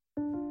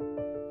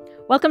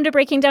Welcome to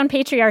Breaking Down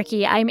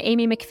Patriarchy. I'm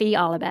Amy McPhee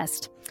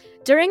Allebest.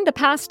 During the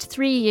past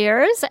 3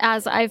 years,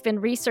 as I've been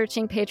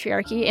researching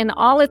patriarchy in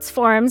all its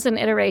forms and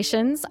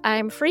iterations,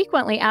 I'm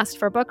frequently asked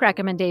for book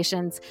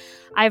recommendations.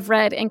 I've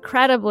read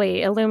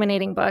incredibly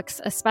illuminating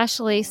books,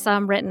 especially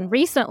some written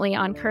recently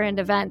on current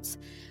events.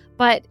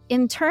 But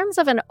in terms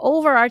of an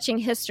overarching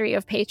history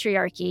of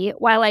patriarchy,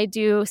 while I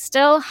do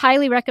still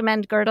highly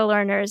recommend Gerda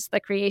Lerner's The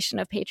Creation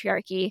of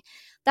Patriarchy,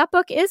 that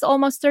book is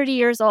almost 30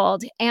 years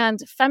old,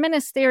 and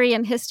feminist theory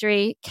and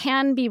history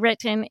can be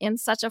written in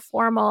such a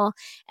formal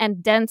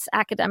and dense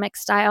academic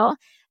style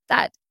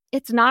that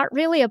it's not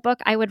really a book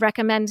I would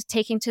recommend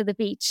taking to the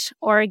beach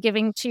or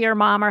giving to your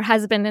mom or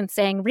husband and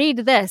saying, read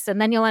this,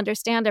 and then you'll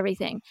understand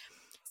everything.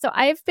 So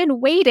I've been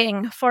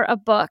waiting for a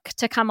book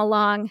to come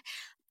along.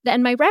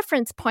 And my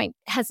reference point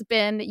has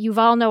been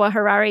Yuval Noah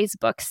Harari's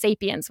book,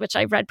 Sapiens, which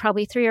I've read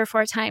probably 3 or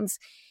 4 times.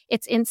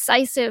 It's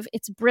incisive,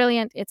 it's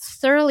brilliant, it's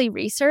thoroughly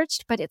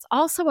researched, but it's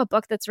also a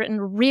book that's written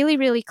really,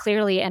 really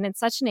clearly and in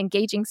such an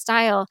engaging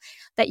style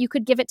that you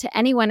could give it to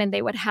anyone and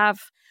they would have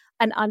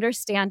an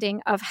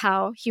understanding of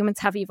how humans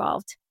have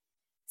evolved.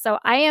 So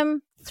I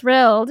am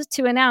thrilled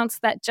to announce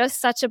that just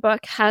such a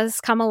book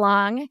has come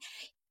along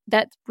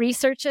that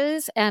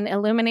researches and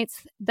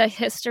illuminates the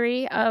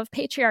history of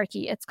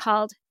patriarchy. It's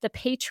called The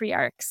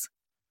Patriarchs,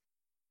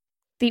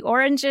 The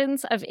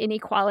Origins of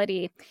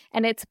Inequality,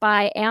 and it's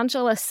by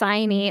Angela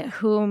Saini,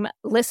 whom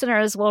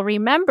listeners will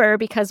remember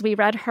because we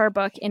read her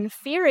book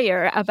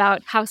Inferior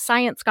about how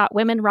science got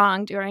women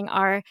wrong during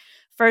our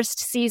first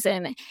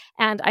season.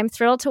 And I'm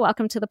thrilled to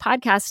welcome to the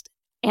podcast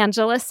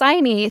Angela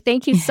Saini.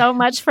 Thank you so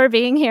much for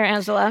being here,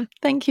 Angela.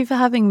 Thank you for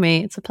having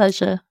me. It's a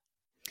pleasure.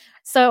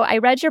 So I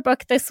read your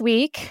book this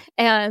week,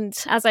 and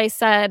as I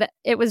said,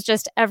 it was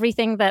just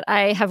everything that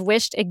I have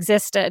wished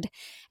existed.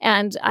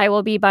 And I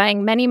will be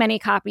buying many, many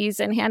copies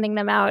and handing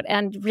them out,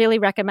 and really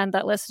recommend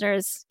that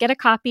listeners get a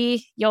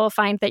copy. You'll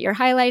find that you're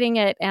highlighting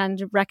it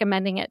and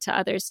recommending it to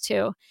others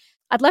too.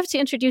 I'd love to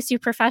introduce you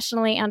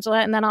professionally, Angela,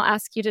 and then I'll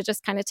ask you to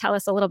just kind of tell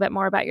us a little bit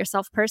more about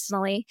yourself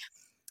personally.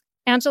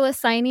 Angela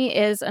Saini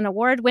is an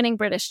award-winning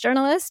British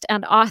journalist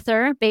and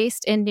author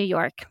based in New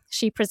York.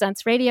 She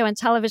presents radio and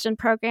television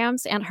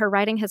programs, and her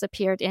writing has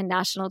appeared in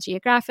National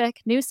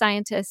Geographic, New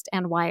Scientist,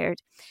 and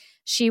Wired.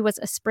 She was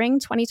a Spring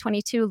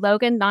 2022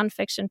 Logan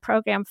Nonfiction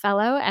Program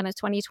Fellow and a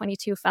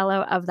 2022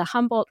 Fellow of the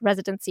Humboldt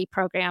Residency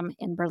Program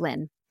in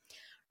Berlin.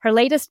 Her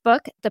latest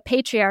book, The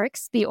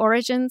Patriarchs, The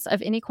Origins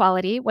of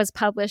Inequality, was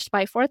published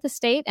by Fourth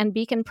Estate and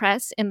Beacon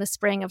Press in the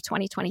spring of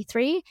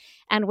 2023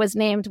 and was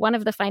named one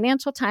of the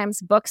Financial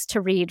Times books to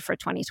read for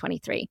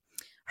 2023.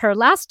 Her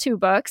last 2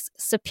 books,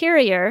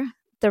 Superior,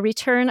 The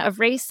Return of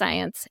Race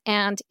Science,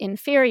 and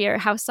Inferior,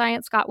 How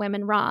Science Got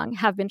Women Wrong,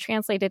 have been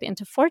translated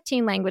into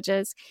 14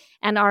 languages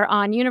and are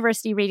on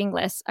university reading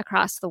lists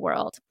across the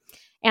world.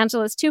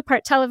 Angela's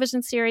 2-part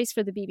television series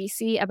for the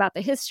BBC about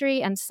the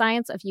history and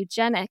science of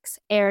eugenics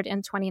aired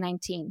in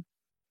 2019.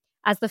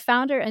 As the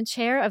founder and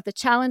chair of the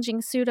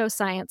Challenging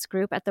Pseudoscience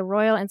group at the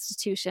Royal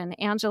Institution,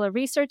 Angela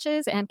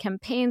researches and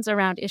campaigns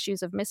around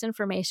issues of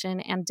misinformation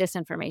and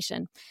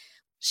disinformation.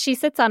 She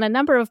sits on a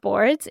number of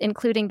boards,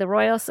 including the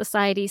Royal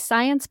Society's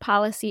Science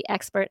Policy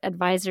Expert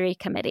Advisory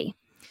Committee.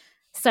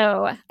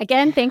 So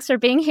again, thanks for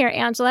being here,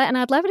 Angela. And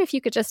I'd love it if you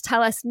could just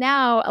tell us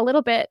now a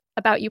little bit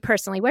about you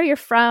personally, where you're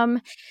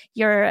from,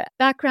 your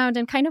background,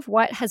 and kind of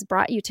what has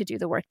brought you to do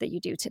the work that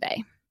you do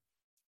today.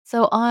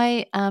 So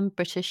I am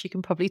British. You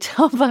can probably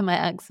tell by my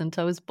accent.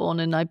 I was born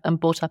and I'm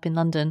brought up in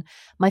London.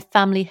 My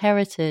family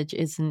heritage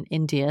is in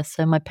India.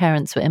 So my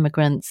parents were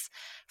immigrants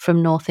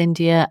from North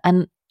India.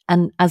 And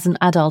as an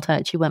adult, I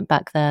actually went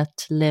back there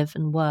to live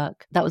and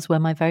work. That was where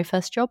my very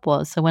first job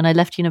was. So when I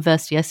left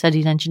university, I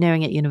studied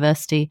engineering at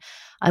university.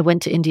 I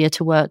went to India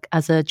to work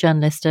as a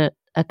journalist at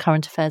a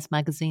current affairs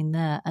magazine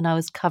there. And I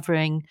was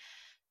covering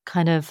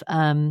kind of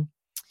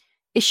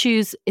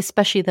issues,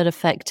 especially that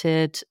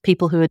affected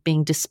people who had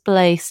been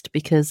displaced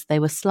because they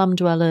were slum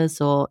dwellers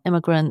or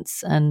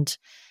immigrants, and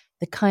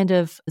the kind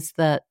of is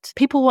that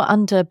people were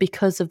under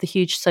because of the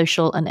huge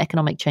social and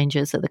economic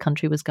changes that the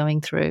country was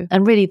going through.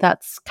 And really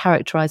that's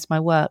characterized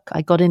my work.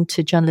 I got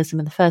into journalism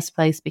in the first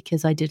place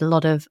because I did a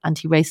lot of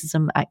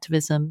anti-racism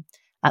activism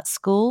at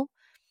school.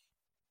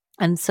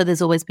 And so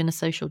there's always been a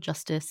social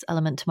justice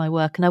element to my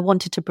work. And I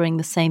wanted to bring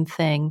the same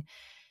thing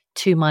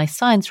to my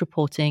science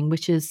reporting,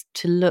 which is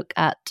to look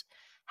at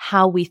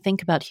how we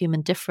think about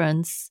human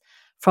difference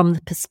from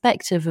the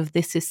perspective of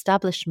this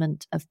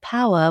establishment of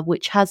power,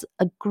 which has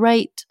a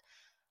great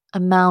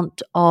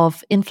amount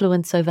of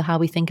influence over how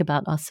we think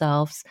about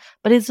ourselves,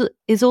 but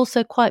is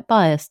also quite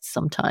biased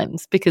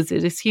sometimes because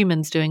it is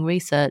humans doing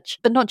research.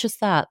 But not just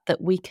that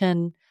we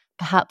can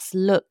perhaps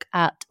look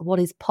at what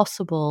is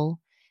possible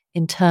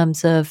in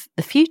terms of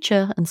the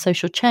future and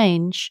social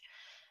change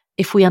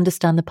if we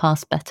understand the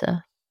past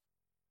better.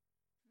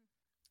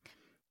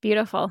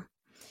 Beautiful.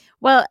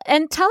 Well,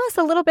 and tell us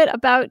a little bit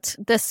about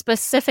the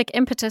specific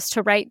impetus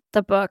to write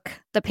the book,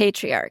 The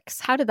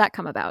Patriarchs. How did that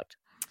come about?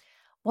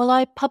 Well,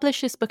 I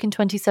published this book in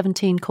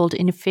 2017 called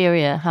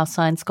Inferior: How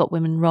Science Got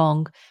Women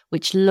Wrong,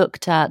 which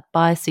looked at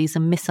biases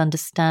and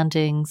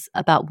misunderstandings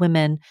about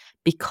women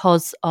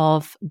because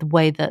of the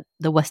way that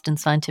the Western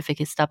scientific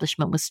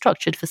establishment was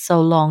structured for so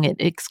long. It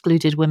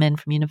excluded women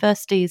from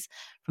universities,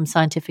 from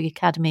scientific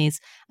academies,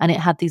 and it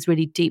had these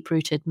really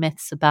deep-rooted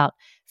myths about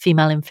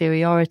female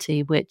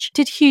inferiority, which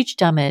did huge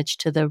damage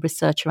to the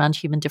research around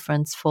human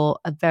difference for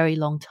a very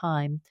long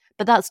time.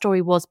 But that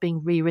story was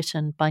being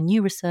rewritten by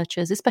new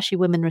researchers, especially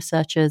women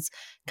researchers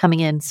coming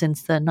in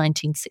since the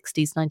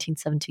 1960s,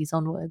 1970s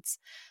onwards.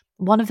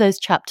 One of those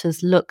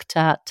chapters looked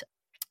at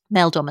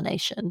male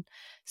domination.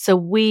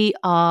 So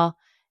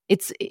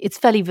it's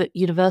fairly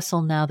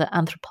universal now that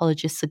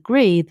anthropologists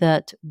agree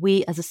that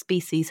we as a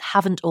species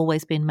haven't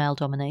always been male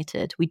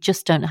dominated. We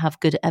just don't have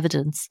good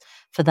evidence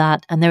for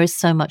that. And there is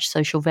so much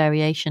social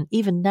variation.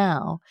 Even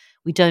now,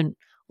 we don't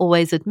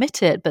always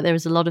admit it, but there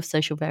is a lot of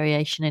social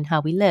variation in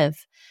how we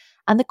live.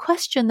 And the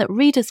question that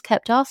readers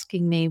kept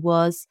asking me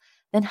was,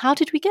 then how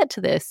did we get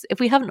to this? If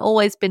we haven't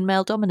always been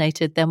male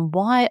dominated, then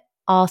why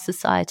are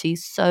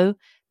societies so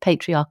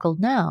patriarchal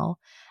now?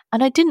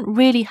 And I didn't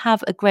really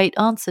have a great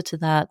answer to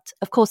that.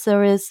 Of course,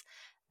 there is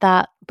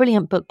that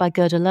brilliant book by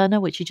Gerda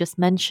Lerner, which you just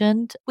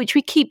mentioned, which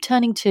we keep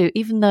turning to,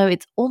 even though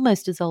it's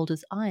almost as old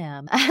as I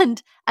am.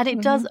 And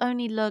it does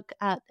only look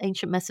at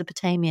ancient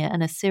Mesopotamia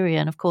and Assyria.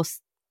 And of course,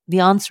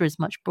 the answer is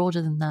much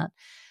broader than that.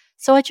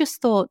 So I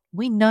just thought,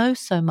 we know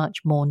so much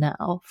more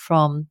now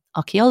from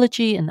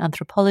archaeology and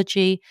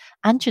anthropology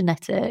and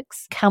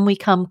genetics. Can we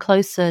come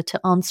closer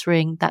to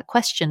answering that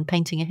question,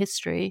 painting a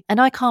history? And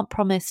I can't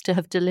promise to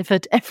have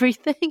delivered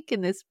everything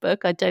in this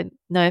book. I don't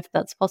know if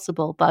that's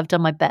possible, but I've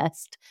done my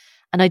best.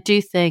 And I do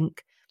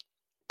think,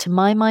 to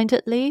my mind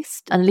at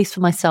least, and at least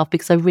for myself,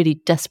 because I really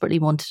desperately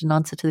wanted an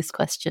answer to this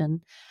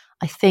question,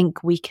 I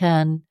think we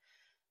can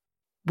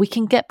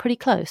get pretty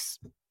close.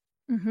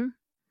 Mm-hmm.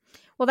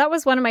 Well, that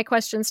was one of my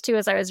questions, too,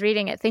 as I was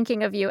reading it,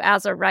 thinking of you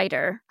as a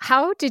writer.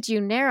 How did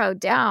you narrow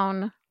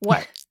down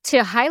what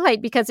to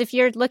highlight? Because if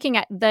you're looking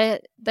at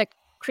the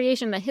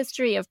creation, the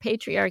history of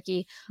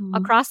patriarchy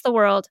across the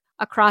world,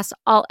 across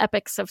all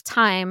epochs of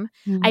time,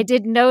 I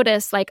did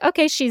notice, like,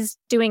 okay, she's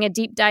doing a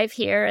deep dive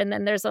here, and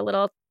then there's a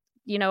little,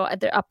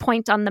 a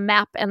point on the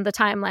map and the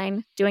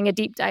timeline doing a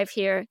deep dive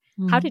here.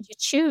 How did you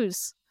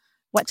choose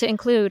what to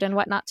include and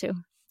what not to?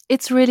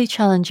 It's really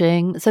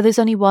challenging. So there's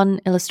only one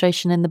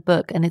illustration in the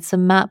book, and it's a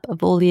map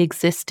of all the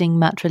existing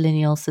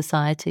matrilineal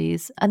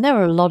societies. And there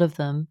are a lot of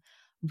them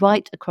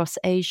right across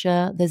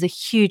Asia. There's a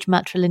huge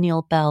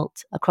matrilineal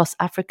belt across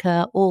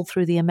Africa, all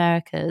through the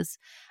Americas.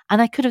 And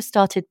I could have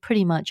started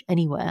pretty much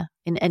anywhere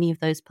in any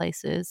of those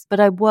places. But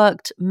I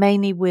worked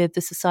mainly with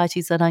the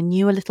societies that I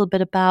knew a little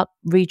bit about,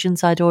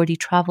 regions I'd already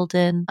traveled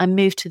in. I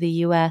moved to the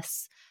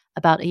US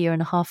about a year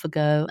and a half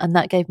ago, and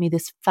that gave me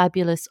this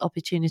fabulous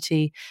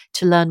opportunity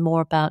to learn more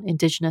about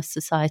Indigenous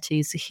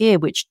societies here,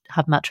 which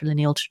have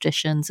matrilineal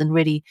traditions, and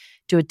really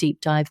do a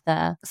deep dive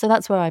there. So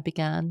that's where I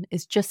began,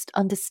 is just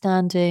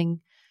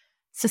understanding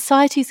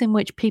societies in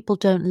which people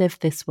don't live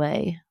this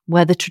way,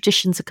 where the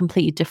traditions are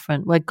completely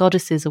different, where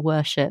goddesses are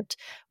worshipped,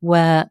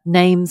 where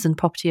names and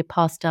property are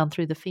passed down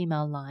through the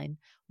female line.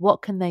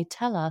 What can they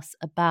tell us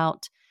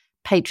about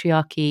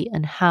patriarchy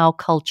and how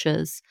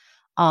cultures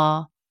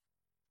are,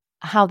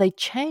 how they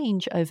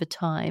change over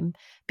time?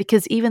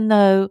 Because even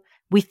though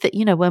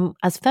when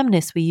as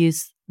feminists we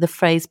use the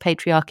phrase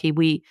patriarchy,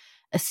 we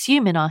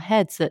assume in our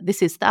heads that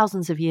this is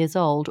thousands of years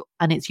old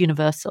and it's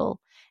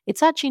universal.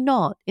 It's actually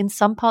not. In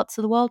some parts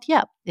of the world,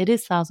 yeah, it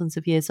is thousands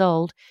of years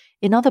old.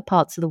 In other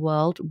parts of the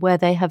world where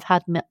they have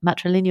had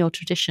matrilineal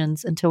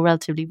traditions until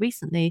relatively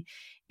recently,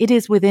 it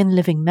is within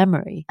living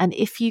memory. And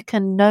if you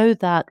can know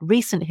that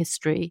recent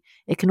history,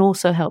 it can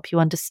also help you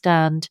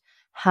understand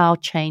how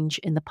change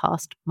in the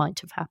past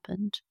might have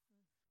happened.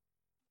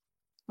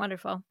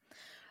 Wonderful.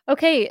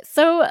 Okay,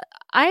 so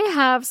I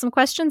have some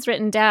questions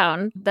written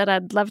down that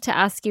I'd love to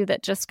ask you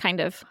that just kind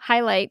of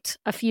highlight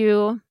a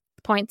few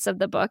points of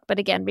the book. But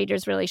again,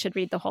 readers really should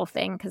read the whole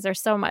thing because there's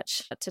so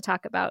much to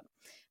talk about.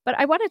 But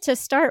I wanted to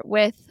start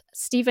with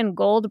Stephen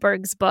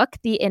Goldberg's book,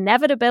 The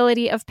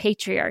Inevitability of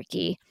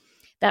Patriarchy,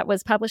 that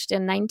was published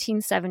in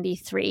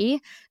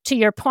 1973. To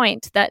your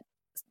point that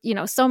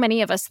so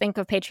many of us think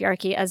of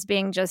patriarchy as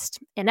being just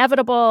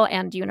inevitable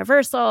and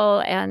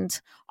universal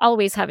and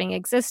always having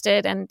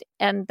existed.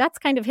 And that's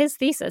kind of his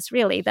thesis,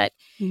 really, that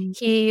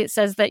he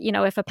says that,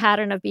 if a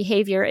pattern of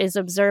behavior is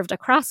observed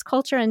across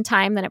culture and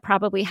time, then it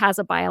probably has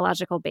a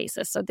biological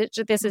basis. So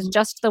this is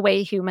just the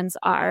way humans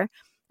are.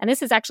 And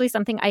this is actually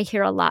something I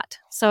hear a lot.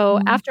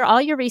 So after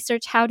all your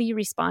research, how do you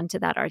respond to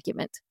that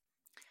argument?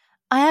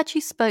 I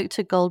actually spoke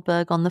to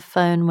Goldberg on the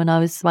phone when I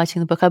was writing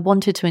the book. I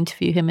wanted to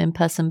interview him in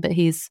person, but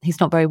he's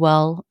not very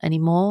well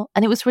anymore.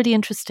 And it was really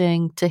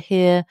interesting to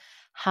hear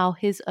how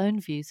his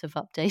own views have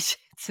updated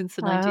since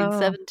the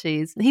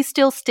 1970s. He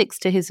still sticks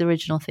to his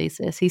original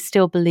thesis. He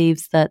still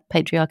believes that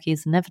patriarchy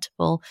is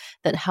inevitable,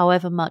 that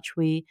however much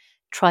we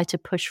try to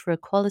push for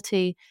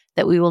equality,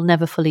 that we will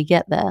never fully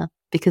get there,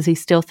 because he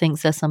still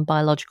thinks there's some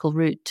biological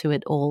root to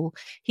it all.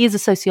 He is a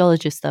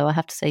sociologist, though, I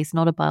have to say. He's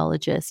not a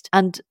biologist.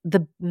 And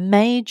the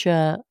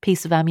major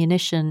piece of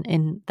ammunition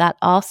in that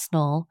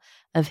arsenal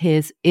of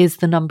his is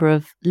the number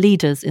of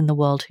leaders in the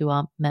world who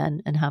are men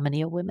and how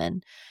many are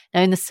women. Now,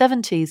 in the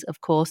 70s,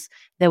 of course,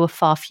 there were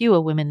far fewer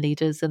women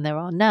leaders than there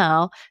are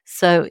now.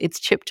 So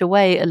it's chipped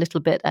away a little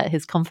bit at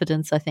his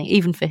confidence, I think.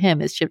 Even for him,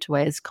 it's chipped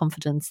away his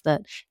confidence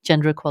that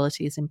gender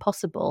equality is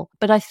impossible.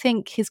 But I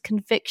think his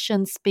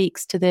conviction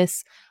speaks to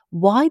this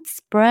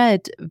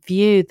widespread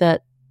view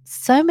that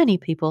so many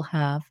people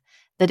have,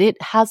 that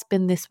it has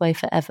been this way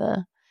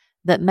forever,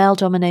 that male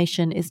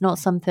domination is not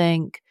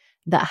something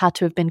that had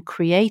to have been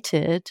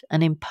created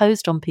and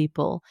imposed on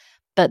people,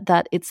 but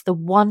that it's the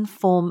one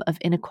form of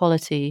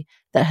inequality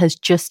that has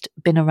just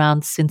been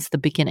around since the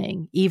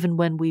beginning, even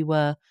when we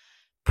were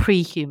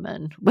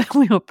pre-human, when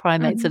we were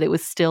primates, that it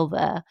was still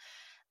there.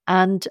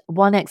 And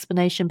one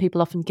explanation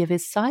people often give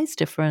is size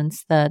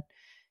difference, that,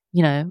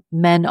 you know,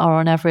 men are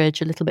on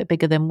average a little bit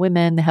bigger than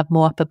women. They have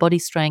more upper body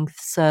strength.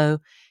 So,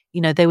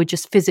 you know, they were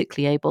just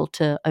physically able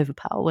to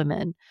overpower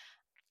women,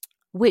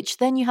 which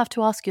then you have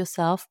to ask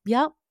yourself,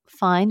 yeah,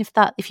 fine.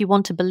 If you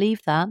want to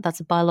believe that, that's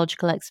a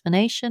biological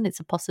explanation. It's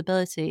a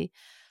possibility.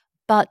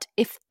 But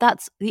if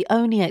that's the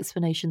only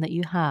explanation that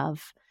you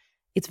have,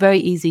 it's very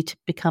easy to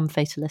become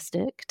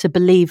fatalistic, to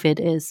believe it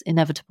is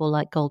inevitable,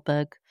 like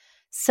Goldberg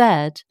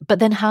said. But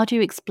then how do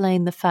you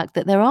explain the fact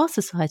that there are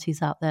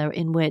societies out there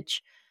in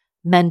which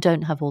men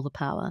don't have all the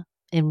power,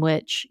 in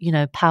which, you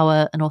know,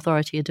 power and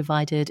authority are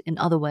divided in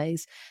other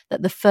ways,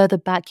 that the further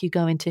back you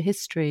go into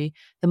history,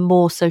 the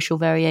more social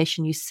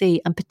variation you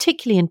see. And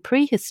particularly in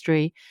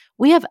prehistory,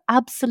 we have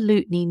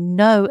absolutely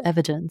no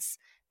evidence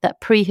that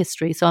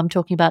prehistory, so I'm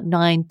talking about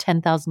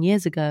 10,000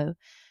 years ago,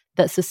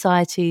 that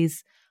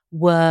societies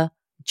were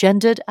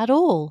gendered at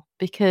all,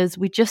 because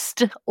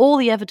all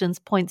the evidence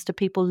points to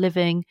people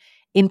living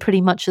in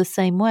pretty much the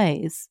same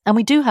ways. And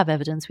we do have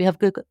evidence. We have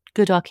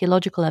good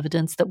archaeological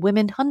evidence that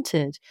women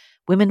hunted,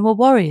 women were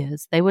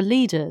warriors, they were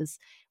leaders.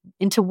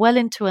 Well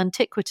into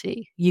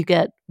antiquity, you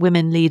get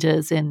women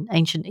leaders in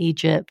ancient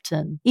Egypt,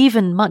 and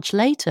even much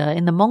later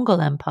in the Mongol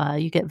Empire,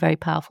 you get very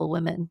powerful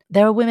women.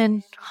 There are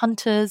women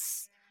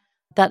hunters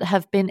that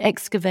have been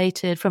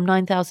excavated from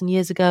 9,000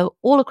 years ago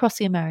all across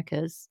the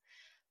Americas.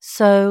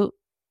 So,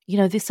 you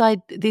know,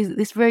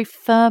 this very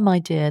firm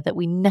idea that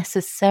we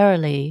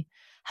necessarily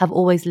have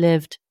always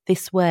lived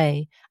this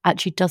way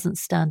actually doesn't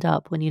stand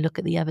up when you look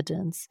at the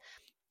evidence.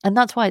 And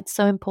that's why it's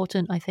so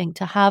important, I think,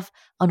 to have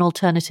an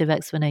alternative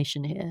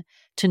explanation here,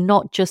 to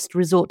not just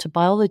resort to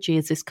biology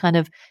as this kind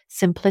of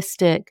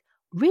simplistic,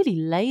 really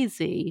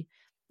lazy,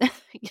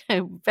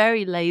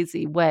 very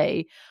lazy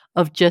way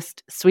of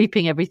just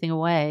sweeping everything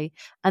away,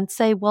 and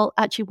say, well,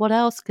 actually, what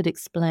else could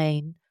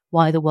explain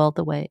why the world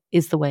the way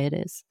it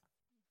is?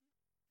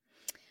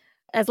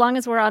 As long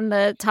as we're on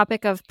the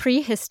topic of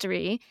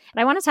prehistory, and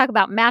I want to talk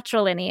about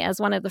matrilineal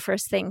as one of the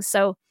first things.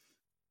 So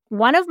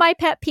one of my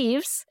pet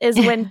peeves is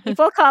when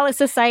people call a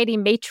society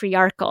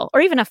matriarchal,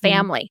 or even a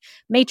family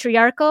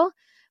matriarchal,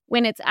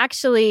 when it's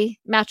actually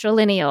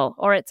matrilineal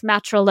or it's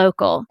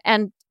matrilocal.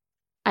 And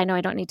I know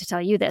I don't need to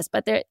tell you this,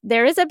 but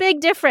there is a big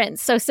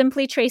difference. So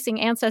simply tracing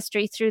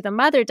ancestry through the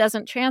mother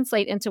doesn't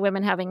translate into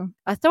women having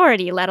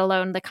authority, let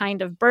alone the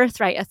kind of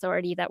birthright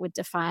authority that would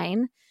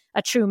define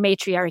a true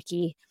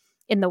matriarchy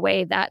in the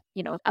way that,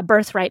 you know, a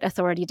birthright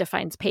authority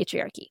defines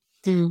patriarchy.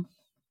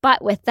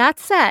 But with that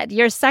said,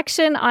 your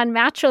section on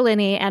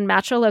matrilineal and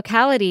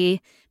matrilocality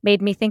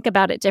made me think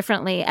about it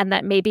differently, and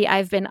that maybe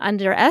I've been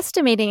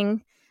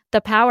underestimating the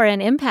power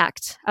and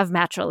impact of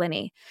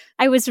matrilineal.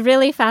 I was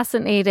really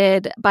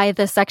fascinated by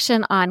the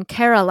section on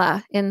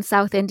Kerala in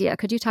South India.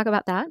 Could you talk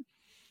about that?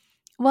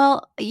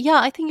 Well, yeah,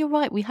 I think you're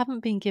right. We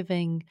haven't been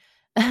giving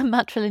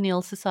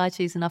matrilineal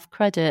societies enough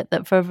credit.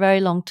 That for a very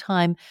long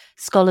time,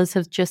 scholars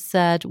have just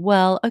said,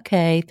 well,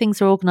 okay,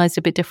 things are organized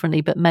a bit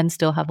differently, but men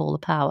still have all the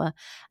power.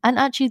 And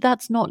actually,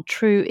 that's not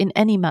true in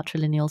any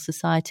matrilineal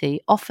society.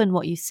 Often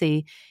what you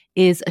see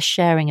is a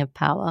sharing of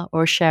power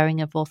or a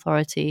sharing of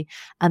authority,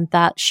 and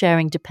that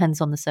sharing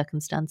depends on the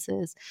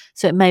circumstances.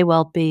 So it may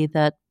well be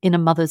that in a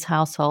mother's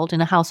household,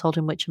 in a household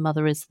in which a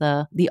mother is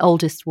the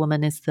oldest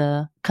woman, is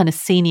the kind of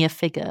senior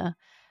figure,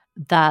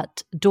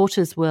 that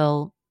daughters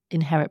will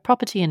inherit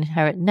property,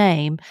 inherit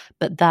name,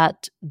 but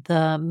that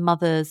the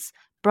mother's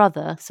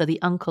brother, so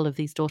the uncle of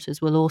these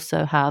daughters, will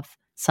also have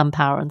some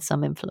power and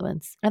some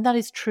influence. And that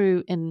is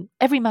true in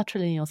every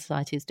matrilineal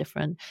society is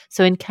different.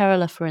 So in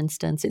Kerala, for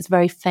instance, it's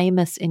very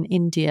famous in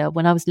India.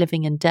 When I was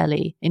living in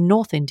Delhi, in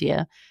North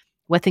India,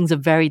 where things are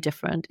very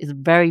different, is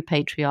very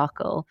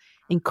patriarchal,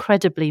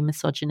 incredibly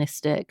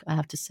misogynistic, I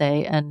have to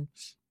say. And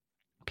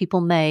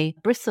people may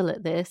bristle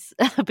at this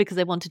because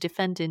they want to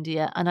defend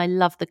India. And I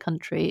love the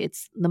country.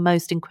 It's the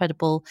most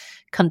incredible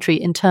country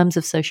in terms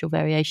of social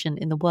variation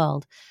in the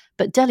world.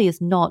 But Delhi is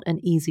not an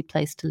easy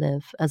place to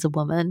live as a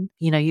woman.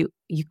 You know,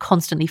 you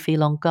constantly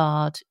feel on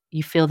guard.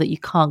 You feel that you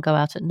can't go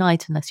out at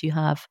night unless you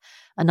have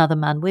another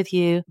man with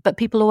you. But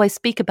people always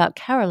speak about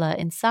Kerala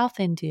in South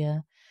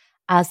India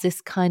as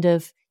this kind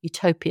of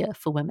utopia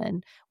for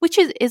women, which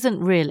isn't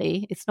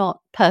really. It's not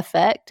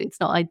perfect, it's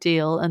not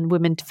ideal, and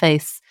women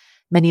face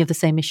many of the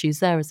same issues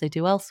there as they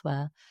do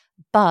elsewhere.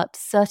 But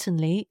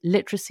certainly,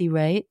 literacy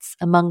rates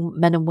among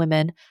men and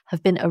women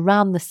have been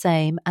around the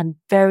same and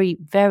very,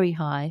 very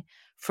high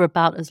for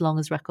about as long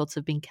as records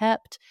have been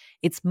kept.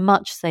 It's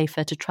much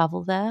safer to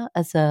travel there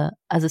as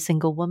a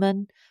single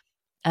woman.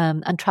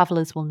 And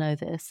travelers will know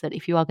this, that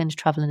if you are going to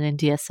travel in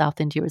India, South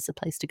India is the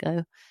place to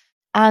go.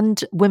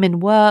 And women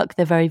work,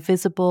 they're very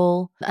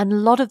visible. And a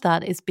lot of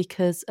that is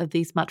because of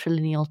these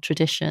matrilineal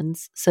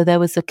traditions. So there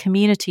was a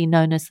community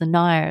known as the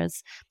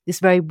Nairs, this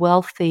very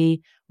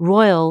wealthy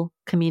royal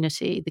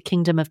community, the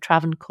Kingdom of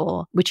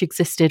Travancore, which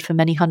existed for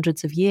many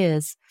hundreds of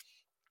years,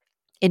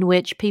 in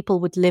which people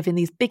would live in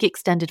these big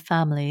extended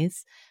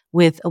families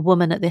with a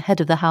woman at the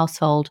head of the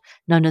household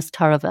known as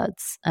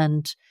Taravads.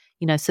 And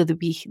so there'd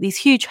be these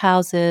huge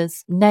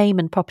houses, name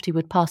and property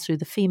would pass through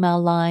the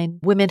female line.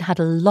 Women had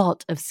a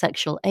lot of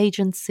sexual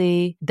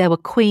agency. There were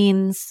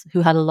queens who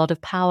had a lot of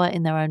power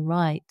in their own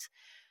right.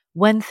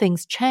 When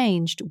things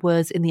changed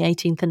was in the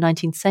 18th and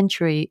 19th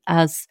century,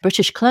 as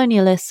British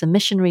colonialists and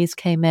missionaries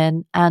came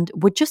in and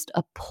were just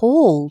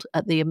appalled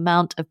at the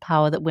amount of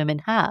power that women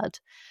had.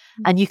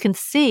 And you can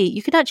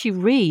actually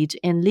read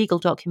in legal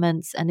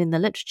documents and in the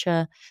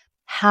literature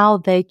how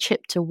they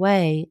chipped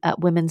away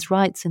at women's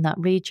rights in that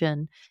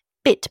region,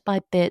 bit by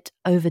bit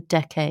over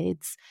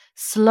decades,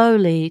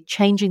 slowly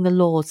changing the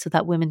laws so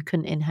that women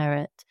couldn't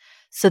inherit,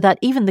 so that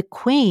even the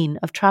Queen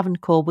of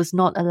Travancore was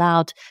not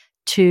allowed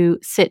to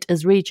sit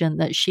as regent,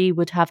 that she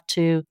would have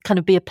to kind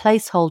of be a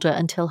placeholder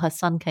until her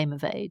son came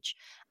of age.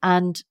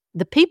 And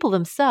the people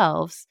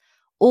themselves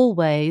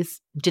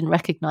always didn't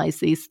recognize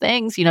these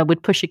things,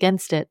 would push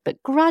against it.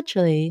 But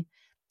gradually,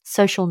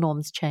 social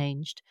norms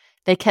changed.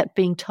 They kept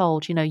being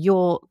told,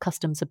 your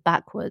customs are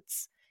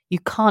backwards. You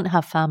can't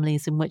have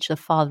families in which the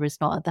father is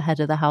not at the head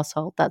of the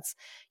household. That's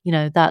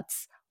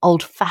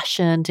old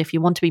fashioned. If you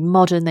want to be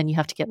modern, then you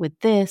have to get with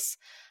this.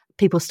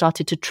 People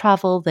started to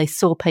travel. They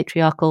saw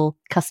patriarchal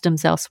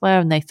customs elsewhere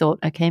and they thought,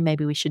 okay,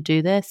 maybe we should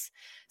do this.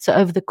 So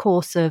over the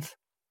course of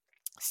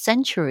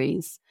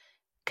centuries,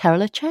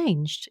 Kerala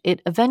changed.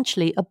 It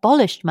eventually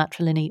abolished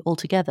matrilineal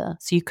altogether.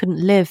 So you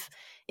couldn't live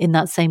in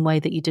that same way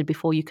that you did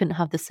before. You couldn't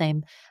have the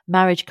same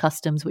marriage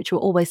customs, which were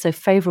always so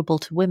favorable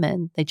to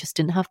women. They just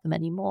didn't have them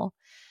anymore.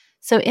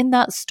 So in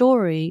that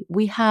story,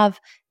 we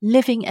have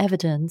living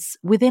evidence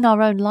within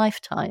our own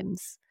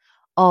lifetimes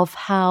of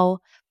how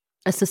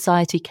a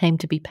society came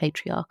to be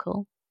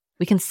patriarchal.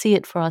 We can see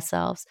it for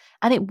ourselves.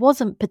 And it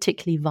wasn't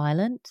particularly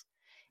violent.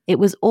 It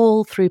was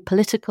all through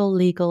political,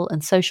 legal,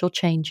 and social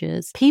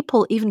changes.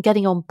 People even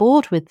getting on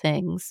board with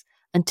things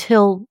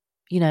until,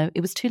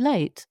 it was too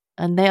late.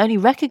 And they only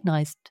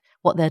recognized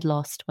what they'd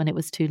lost when it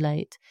was too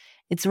late.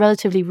 It's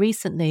relatively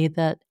recently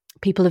that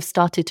people have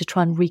started to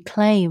try and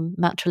reclaim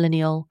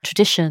matrilineal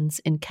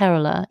traditions in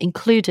Kerala,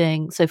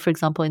 including, so for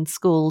example, in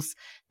schools,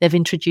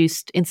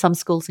 in some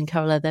schools in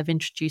Kerala, they've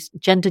introduced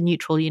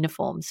gender-neutral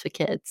uniforms for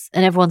kids.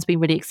 And everyone's been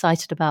really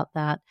excited about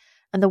that.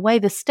 And the way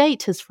the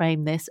state has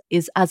framed this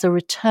is as a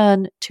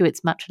return to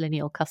its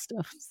matrilineal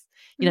customs.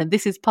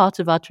 This is part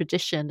of our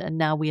tradition, and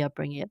now we are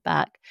bringing it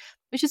back,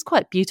 which is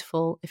quite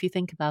beautiful if you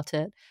think about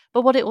it.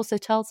 But what it also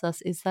tells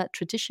us is that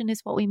tradition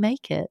is what we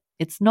make it.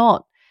 It's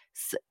not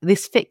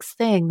this fixed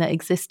thing that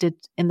existed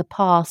in the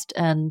past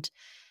and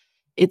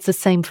it's the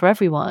same for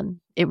everyone.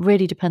 It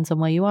really depends on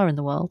where you are in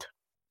the world.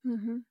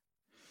 Mm-hmm.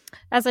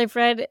 As I've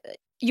read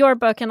your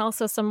book and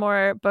also some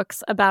more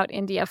books about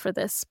India for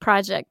this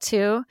project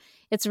too,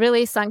 it's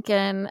really sunk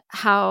in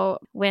how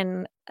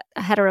when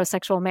a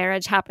heterosexual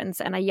marriage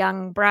happens and a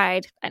young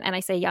bride, and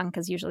I say young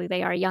because usually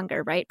they are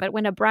younger, right? But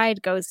when a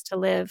bride goes to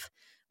live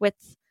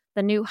with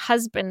the new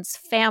husband's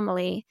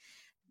family,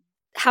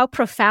 how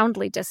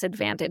profoundly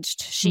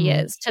disadvantaged she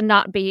is to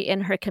not be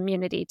in her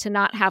community, to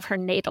not have her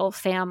natal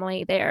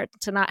family there,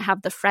 to not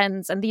have the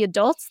friends and the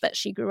adults that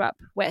she grew up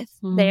with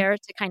there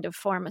to kind of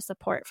form a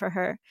support for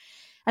her.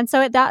 And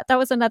so that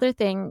was another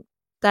thing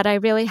that I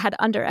really had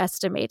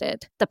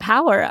underestimated, the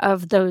power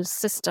of those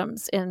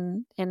systems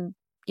in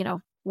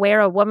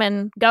where a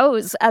woman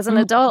goes as an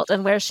adult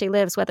and where she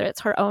lives, whether it's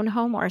her own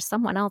home or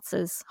someone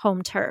else's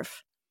home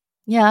turf.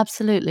 Yeah,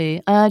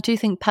 absolutely. I do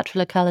think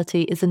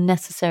patriarchality is a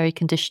necessary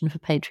condition for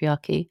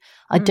patriarchy.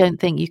 I don't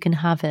think you can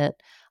have it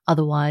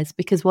otherwise,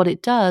 because what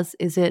it does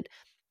is it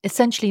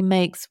essentially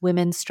makes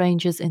women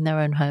strangers in their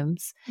own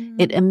homes.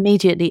 It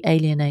immediately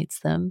alienates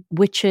them,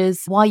 which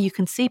is why you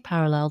can see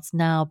parallels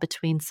now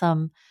between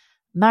some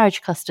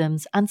marriage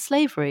customs and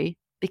slavery,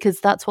 because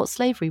that's what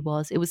slavery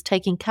was. It was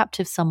taking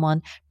captive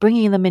someone,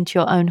 bringing them into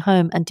your own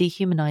home and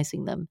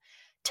dehumanizing them,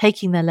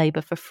 taking their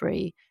labor for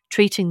free,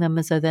 treating them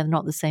as though they're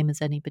not the same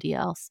as anybody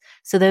else.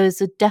 So there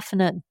is a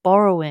definite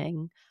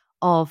borrowing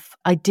of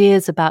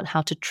ideas about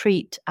how to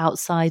treat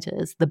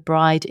outsiders, the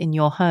bride in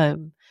your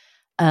home,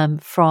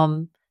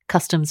 from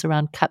customs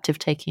around captive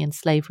taking and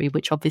slavery,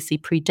 which obviously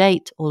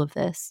predate all of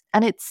this.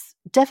 And it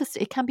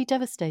can be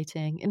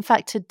devastating. In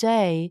fact,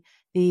 today,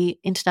 the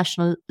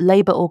International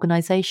Labour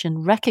Organization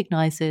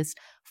recognizes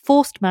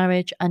forced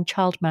marriage and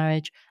child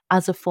marriage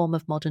as a form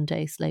of modern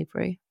day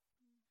slavery.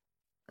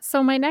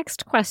 So my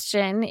next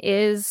question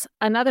is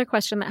another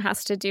question that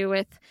has to do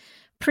with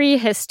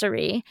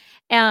prehistory.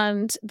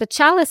 And The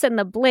Chalice and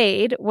the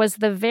Blade was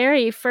the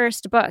very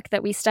first book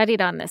that we studied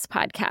on this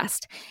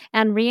podcast.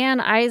 And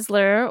Rianne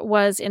Eisler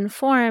was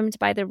informed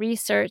by the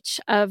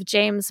research of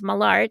James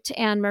Millart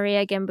and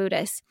Maria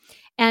Gimbutas.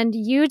 And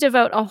you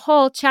devote a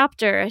whole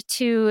chapter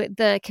to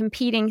the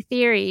competing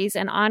theories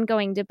and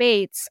ongoing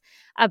debates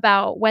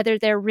about whether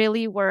there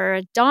really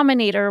were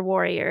dominator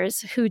warriors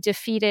who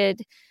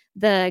defeated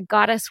the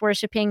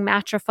goddess-worshipping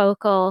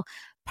matrifocal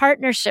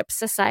partnership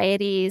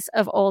societies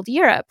of old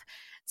Europe.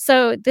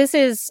 So this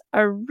is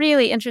a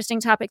really interesting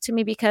topic to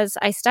me because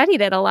I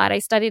studied it a lot. I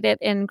studied it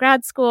in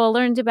grad school,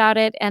 learned about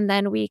it, and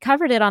then we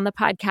covered it on the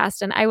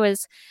podcast. And I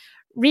was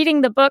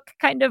reading the book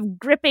kind of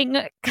gripping,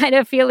 kind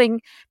of feeling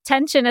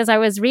tension as I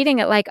was reading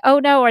it, like, oh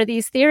no, are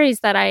these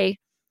theories that I,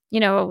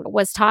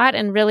 was taught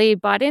and really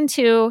bought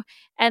into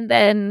and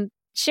then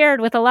shared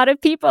with a lot of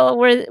people,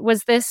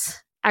 was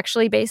this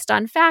actually based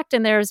on fact?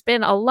 And there's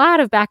been a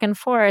lot of back and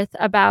forth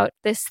about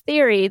this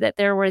theory that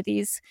there were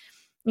these,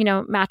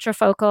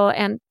 matrifocal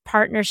and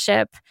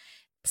partnership,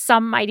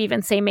 some might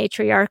even say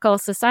matriarchal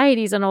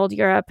societies in old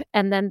Europe.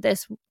 And then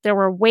there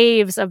were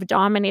waves of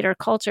dominator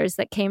cultures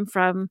that came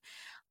from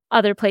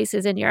other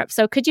places in Europe.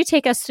 So could you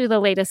take us through the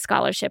latest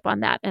scholarship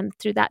on that and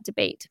through that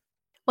debate?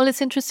 Well,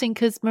 it's interesting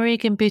because Maria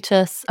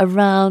Gimbutas,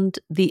 around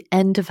the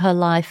end of her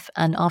life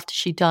and after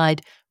she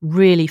died,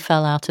 really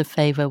fell out of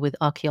favor with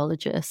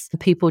archaeologists.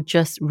 People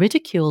just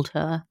ridiculed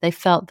her. They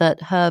felt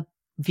that her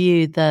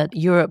view that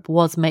Europe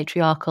was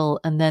matriarchal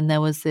and then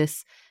there was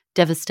this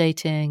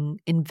devastating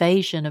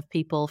invasion of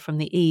people from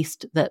the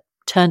East that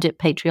turned it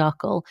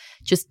patriarchal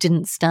just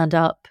didn't stand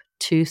up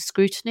to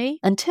scrutiny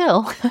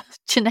until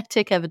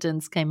genetic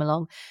evidence came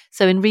along.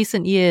 So in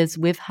recent years,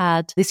 we've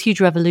had this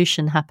huge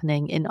revolution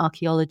happening in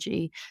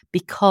archaeology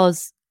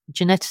because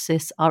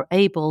geneticists are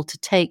able to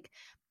take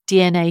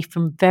DNA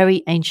from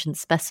very ancient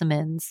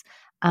specimens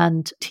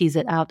and tease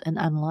it out and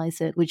analyze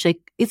it, which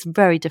is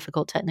very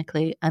difficult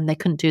technically, and they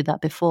couldn't do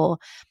that before.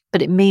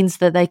 But it means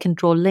that they can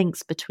draw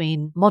links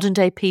between modern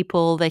day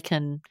people, they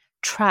can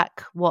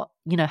track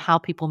how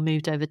people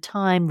moved over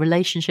time,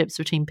 relationships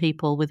between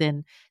people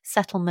within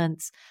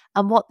settlements.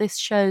 And what this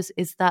shows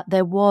is that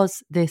there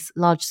was this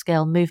large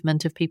scale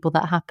movement of people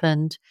that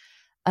happened,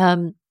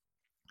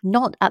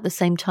 not at the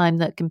same time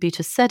that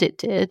Gimbutas said it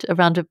did,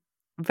 around a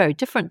very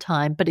different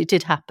time, but it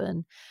did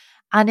happen.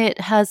 And it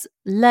has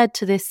led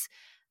to this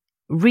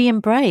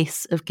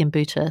re-embrace of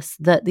Gimbutas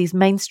that these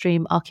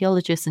mainstream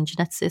archaeologists and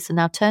geneticists are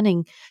now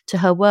turning to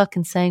her work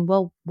and saying,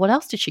 well, what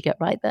else did she get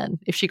right then?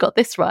 If she got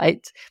this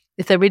right,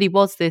 if there really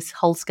was this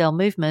whole-scale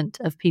movement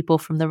of people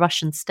from the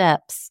Russian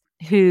steppes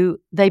who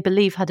they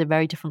believe had a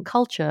very different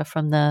culture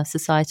from the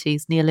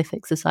societies,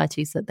 Neolithic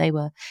societies that they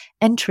were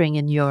entering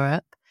in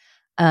Europe,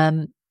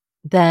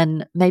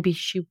 then maybe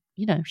she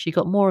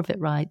got more of it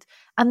right.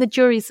 And the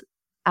jury's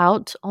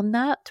out on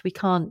that.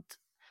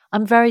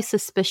 I'm very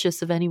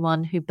suspicious of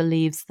anyone who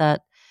believes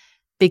that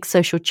big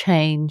social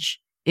change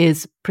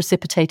is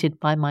precipitated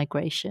by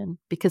migration,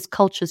 because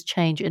cultures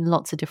change in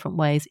lots of different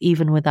ways,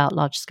 even without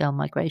large-scale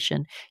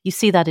migration. You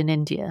see that in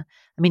India.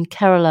 I mean,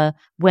 Kerala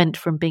went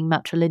from being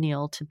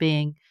matrilineal to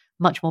being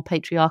much more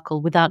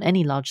patriarchal without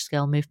any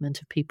large-scale movement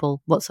of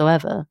people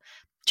whatsoever,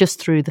 just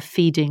through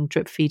the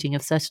drip feeding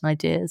of certain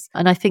ideas.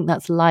 And I think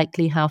that's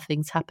likely how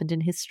things happened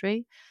in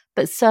history.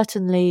 But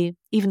certainly,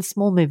 even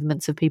small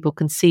movements of people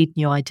can seed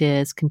new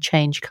ideas, can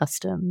change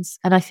customs.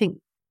 And I think,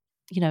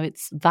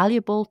 it's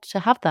valuable to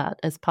have that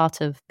as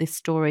part of this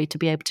story, to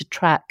be able to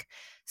track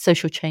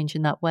social change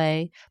in that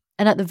way.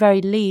 And at the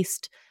very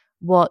least,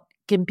 what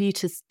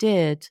Gimbutas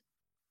did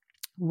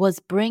was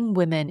bring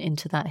women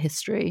into that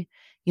history,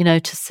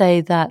 to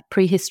say that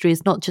prehistory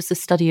is not just a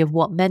study of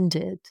what men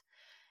did,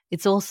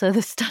 it's also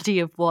the study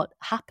of what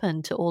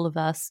happened to all of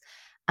us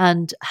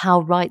and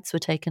how rights were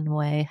taken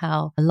away,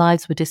 how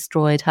lives were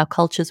destroyed, how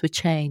cultures were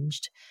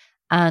changed.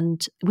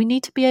 And we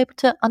need to be able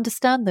to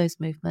understand those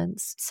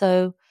movements.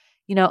 So,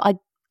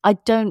 I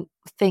don't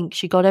think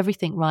she got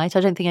everything right. I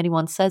don't think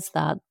anyone says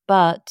that.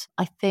 But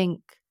I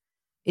think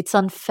it's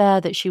unfair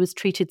that she was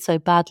treated so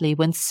badly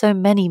when so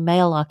many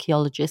male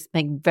archaeologists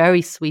make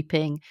very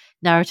sweeping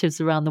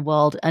narratives around the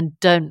world and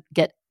don't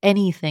get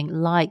anything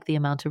like the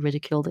amount of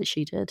ridicule that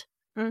she did.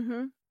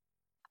 Mm-hmm.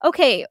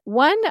 Okay,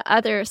 one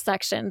other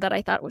section that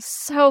I thought was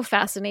so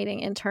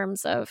fascinating in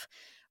terms of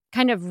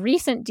kind of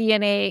recent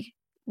DNA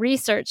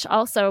research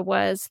also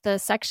was the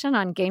section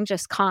on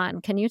Genghis Khan.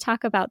 Can you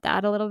talk about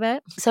that a little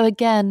bit? So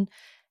again,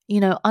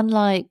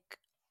 unlike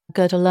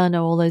Gerda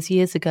Lerner all those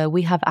years ago,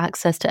 we have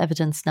access to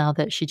evidence now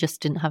that she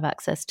just didn't have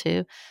access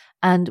to.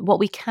 And what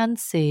we can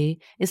see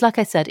is, like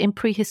I said, in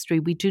prehistory,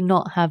 we do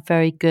not have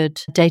very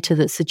good data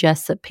that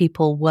suggests that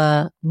people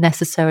were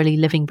necessarily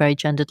living very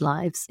gendered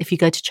lives. If you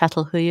go to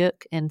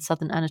Çatalhöyük in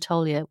southern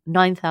Anatolia,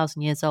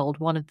 9,000 years old,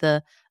 one of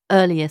the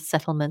earliest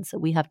settlements that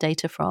we have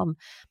data from,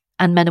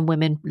 and men and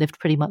women lived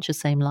pretty much the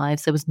same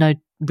lives. There was no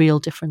real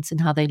difference in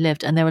how they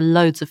lived. And there were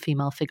loads of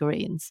female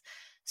figurines.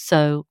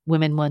 So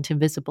women weren't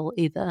invisible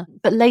either.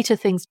 But later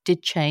things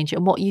did change.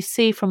 And what you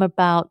see from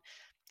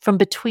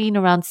between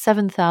around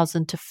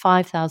 7,000 to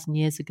 5,000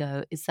 years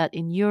ago is that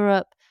in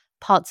Europe,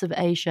 parts of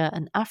Asia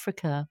and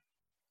Africa,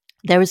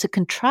 there is a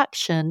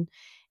contraction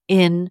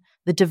in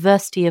the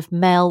diversity of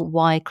male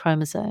Y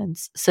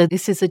chromosomes. So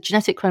this is a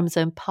genetic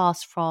chromosome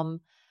passed from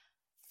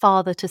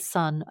father to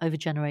son over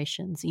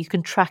generations. You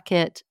can track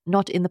it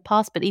not in the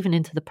past, but even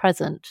into the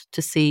present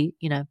to see,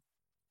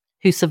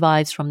 who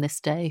survives from this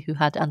day, who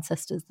had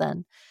ancestors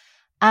then.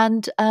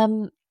 And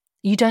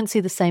you don't see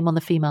the same on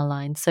the female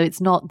line. So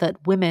it's not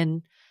that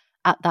women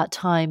at that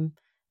time,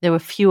 there were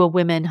fewer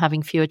women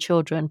having fewer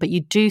children, but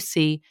you do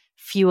see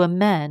fewer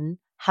men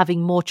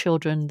having more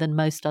children than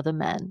most other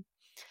men.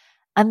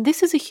 And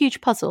this is a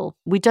huge puzzle.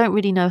 We don't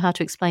really know how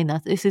to explain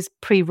that. This is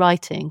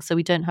pre-writing, so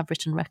we don't have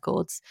written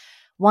records.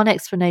 One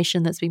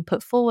explanation that's been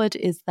put forward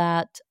is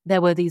that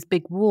there were these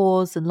big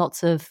wars and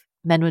lots of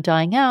men were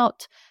dying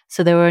out,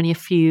 so there were only a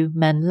few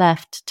men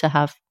left to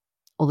have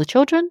all the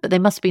children, but they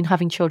must have been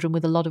having children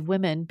with a lot of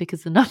women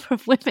because the number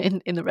of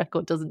women in the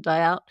record doesn't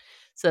die out.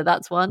 So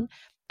that's one.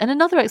 And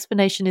another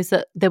explanation is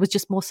that there was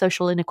just more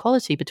social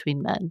inequality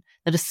between men,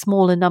 that a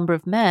smaller number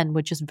of men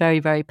were just very,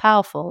 very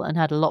powerful and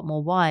had a lot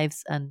more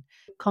wives and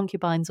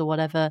concubines or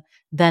whatever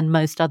than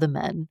most other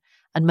men.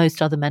 And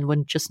most other men were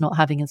just not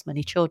having as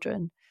many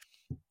children.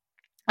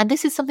 And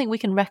this is something we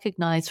can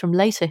recognize from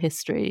later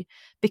history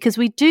because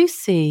we do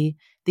see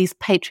these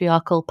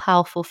patriarchal,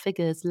 powerful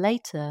figures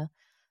later,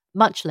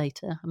 much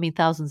later,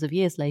 thousands of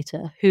years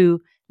later,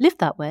 who lived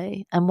that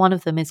way. And one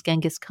of them is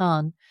Genghis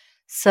Khan.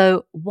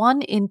 So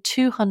 1 in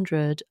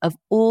 200 of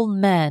all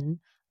men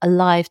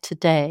alive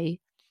today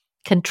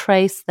can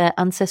trace their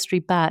ancestry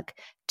back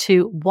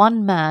to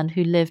one man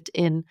who lived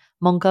in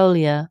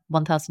Mongolia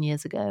 1,000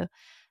 years ago.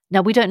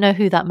 Now, we don't know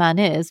who that man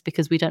is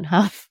because we don't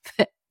have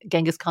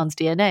Genghis Khan's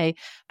DNA,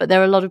 but there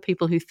are a lot of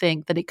people who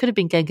think that it could have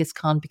been Genghis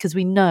Khan because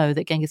we know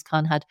that Genghis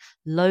Khan had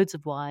loads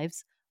of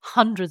wives,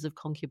 hundreds of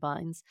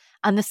concubines,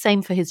 and the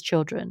same for his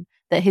children,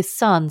 that his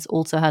sons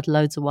also had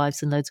loads of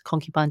wives and loads of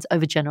concubines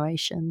over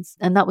generations.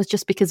 And that was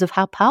just because of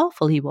how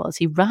powerful he was.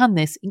 He ran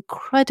this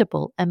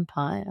incredible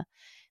empire,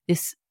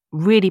 this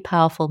really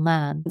powerful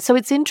man. So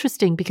it's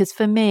interesting because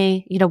for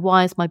me,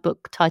 why is my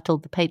book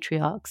titled The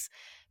Patriarchs?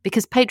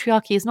 Because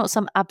patriarchy is not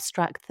some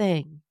abstract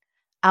thing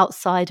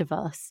outside of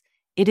us.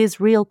 It is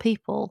real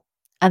people,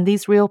 and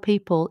these real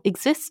people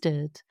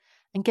existed.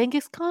 And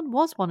Genghis Khan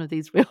was one of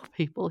these real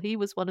people. He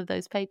was one of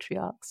those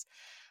patriarchs.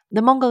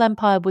 The Mongol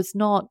Empire was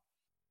not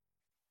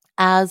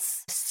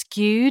as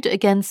skewed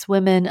against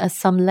women as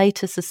some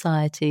later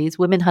societies.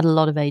 Women had a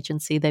lot of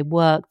agency. They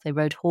worked, they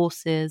rode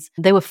horses.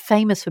 They were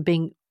famous for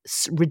being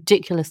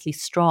ridiculously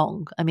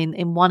strong.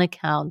 In one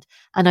account,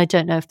 and I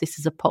don't know if this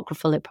is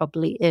apocryphal, it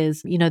probably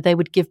is, they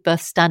would give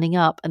birth standing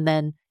up and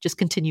then just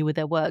continue with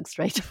their work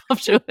straight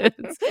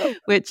afterwards,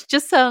 which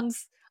just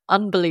sounds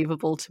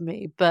unbelievable to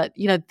me. But,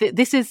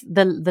 this is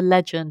the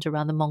legend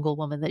around the Mongol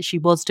woman, that she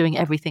was doing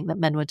everything that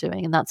men were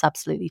doing. And that's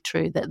absolutely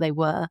true that they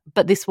were.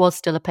 But this was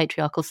still a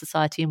patriarchal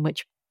society in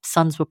which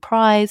sons were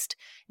prized,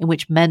 in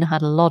which men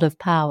had a lot of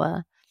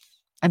power.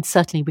 And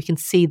certainly we can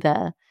see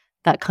there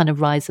that kind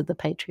of rise of the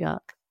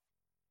patriarch.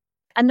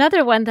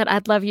 Another one that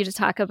I'd love you to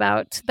talk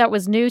about that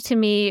was new to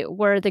me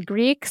were the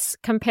Greeks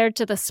compared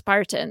to the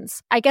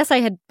Spartans. I guess I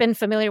had been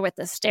familiar with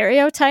the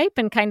stereotype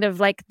and kind of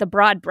like the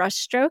broad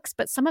brushstrokes,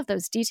 but some of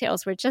those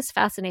details were just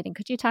fascinating.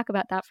 Could you talk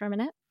about that for a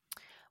minute?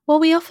 Well,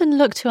 we often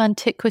look to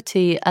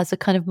antiquity as a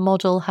kind of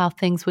model how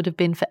things would have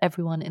been for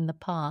everyone in the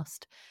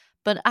past.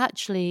 But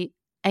actually,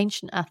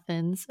 ancient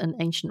Athens and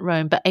ancient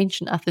Rome, but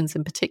ancient Athens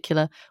in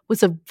particular,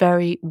 was a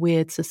very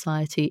weird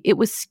society. It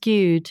was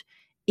skewed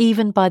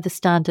even by the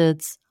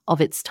standards of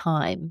its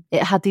time.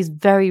 It had these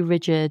very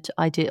rigid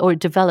ideas, or it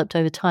developed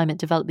over time. It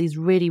developed these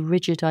really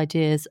rigid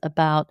ideas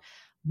about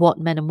what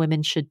men and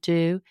women should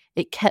do.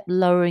 It kept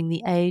lowering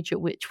the age at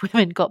which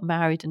women got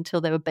married until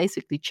they were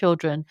basically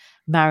children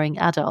marrying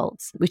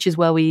adults, which is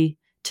where we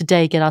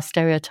today get our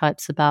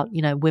stereotypes about,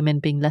 women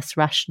being less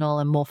rational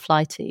and more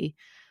flighty.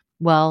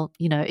 Well,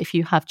 if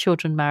you have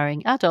children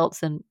marrying adults,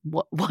 then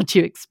what do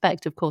you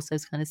expect? Of course,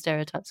 those kind of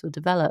stereotypes will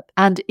develop.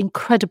 And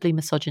incredibly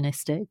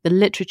misogynistic. The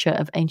literature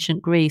of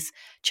ancient Greece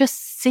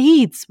just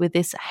seethes with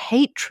this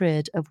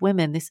hatred of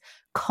women, this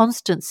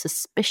constant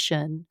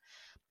suspicion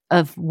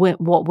of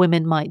what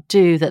women might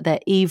do, that they're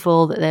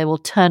evil, that they will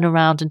turn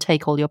around and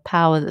take all your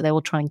power, that they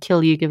will try and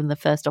kill you given the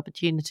first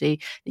opportunity,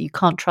 that you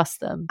can't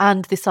trust them.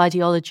 And this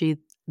ideology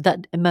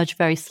that emerged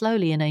very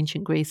slowly in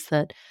ancient Greece,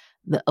 that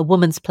a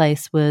woman's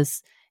place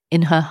was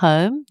in her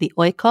home, the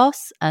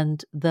oikos,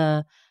 and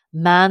the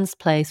Man's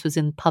place was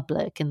in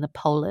public, in the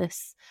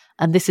polis.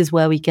 And this is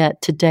where we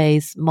get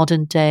today's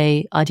modern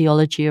day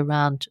ideology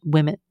around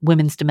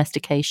women's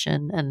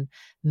domestication and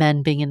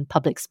men being in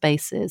public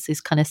spaces,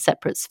 this kind of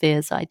separate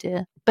spheres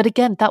idea. But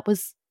again, that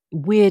was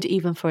weird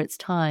even for its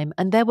time.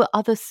 And there were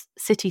other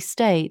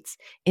city-states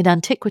in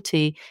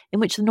antiquity in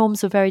which the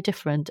norms were very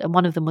different. And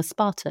one of them was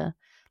Sparta.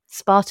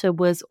 Sparta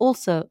was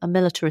also a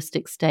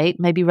militaristic state,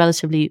 maybe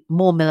relatively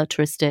more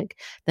militaristic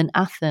than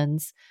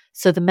Athens.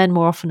 So the men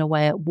were often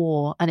away at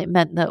war, and it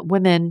meant that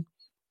women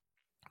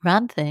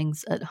ran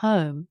things at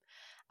home.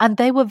 And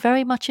they were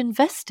very much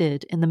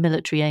invested in the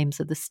military aims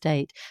of the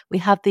state. We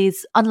have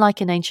these,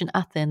 unlike in ancient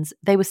Athens,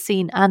 they were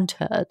seen and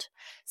heard.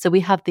 So we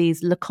have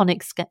these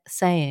laconic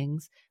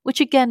sayings, which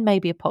again may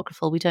be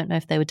apocryphal. We don't know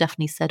if they were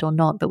definitely said or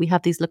not, but we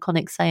have these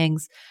laconic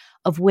sayings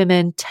of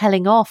women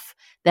telling off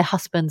their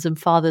husbands and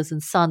fathers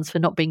and sons for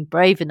not being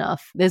brave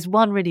enough. There's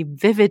one really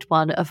vivid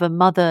one of a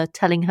mother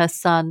telling her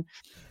son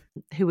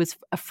who was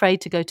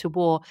afraid to go to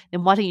war,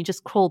 then why don't you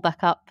just crawl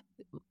back up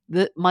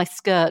my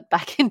skirt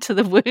back into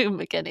the womb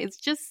again? It's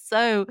just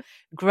so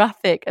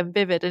graphic and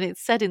vivid, and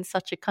it's said in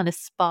such a kind of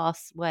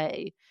sparse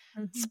way,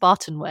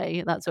 Spartan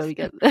way. That's where we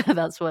get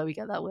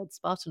that word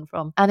Spartan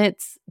from. And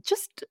it's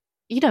just,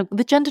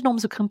 the gender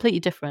norms were completely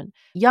different.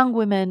 Young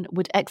women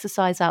would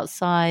exercise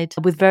outside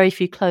with very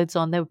few clothes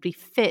on. They would be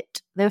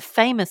fit. They were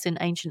famous in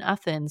ancient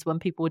Athens when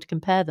people would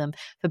compare them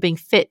for being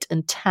fit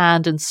and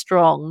tanned and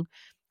strong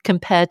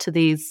compared to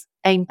these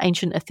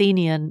ancient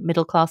Athenian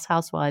middle-class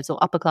housewives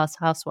or upper-class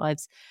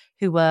housewives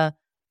who were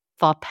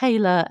far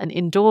paler and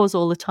indoors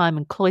all the time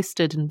and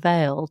cloistered and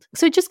veiled.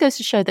 So it just goes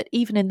to show that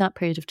even in that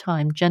period of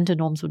time, gender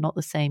norms were not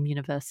the same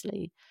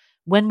universally.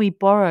 When we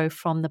borrow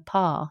from the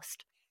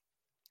past,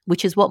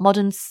 which is what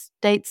modern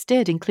states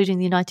did, including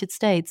the United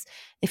States,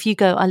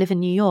 I live in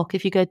New York,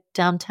 if you go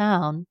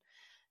downtown,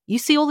 you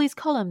see all these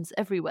columns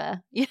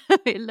everywhere.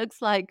 It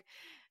looks like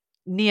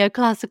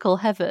neoclassical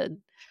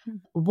heaven.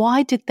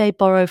 Why did they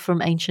borrow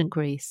from ancient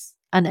Greece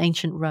and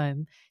ancient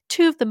Rome,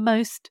 two of the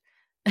most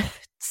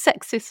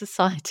sexist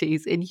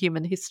societies in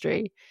human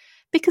history?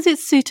 Because it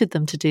suited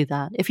them to do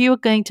that. If you were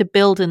going to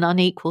build an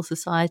unequal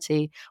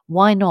society,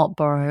 why not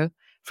borrow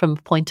from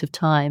a point of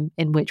time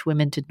in which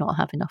women did not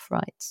have enough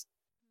rights?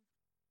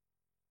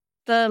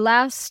 The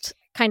last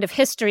kind of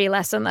history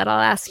lesson that I'll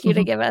ask you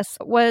to give us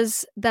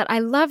was that I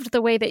loved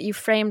the way that you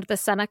framed the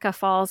Seneca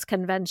Falls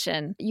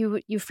Convention. You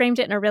framed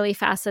it in a really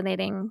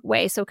fascinating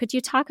way. So could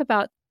you talk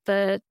about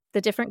the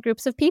different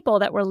groups of people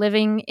that were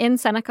living in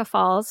Seneca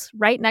Falls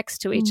right next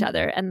to each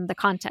other and the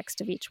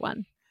context of each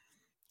one?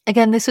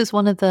 Again, this was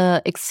one of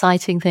the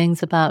exciting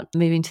things about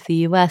moving to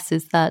the US,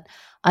 is that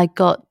I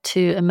got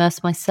to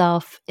immerse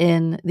myself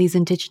in these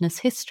indigenous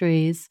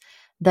histories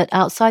that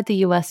outside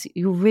the US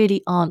you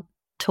really aren't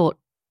taught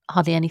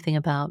hardly anything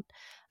about.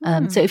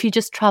 So if you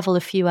just travel a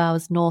few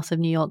hours north of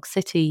New York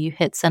City, you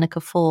hit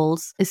Seneca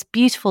Falls, this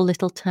beautiful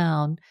little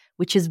town,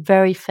 which is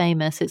very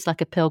famous. It's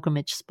like a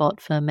pilgrimage spot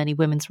for many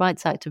women's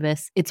rights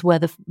activists. It's where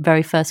the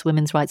very first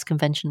Women's Rights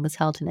Convention was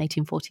held in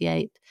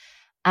 1848.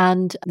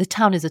 And the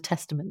town is a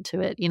testament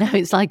to it.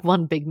 It's like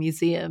one big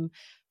museum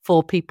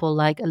for people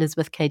like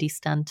Elizabeth Cady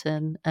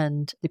Stanton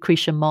and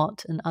Lucretia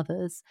Mott and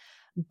others.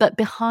 But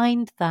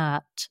behind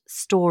that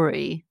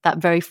story, that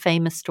very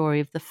famous story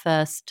of the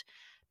first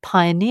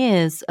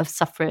pioneers of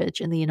suffrage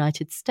in the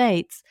United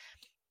States,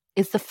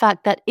 is the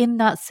fact that in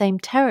that same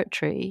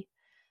territory,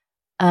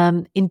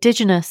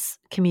 indigenous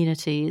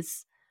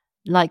communities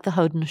like the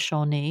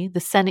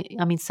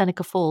Haudenosaunee,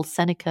 Seneca Falls,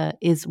 Seneca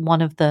is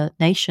one of the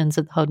nations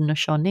of the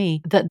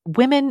Haudenosaunee, that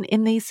women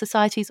in these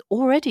societies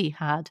already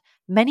had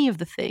many of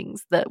the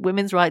things that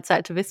women's rights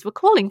activists were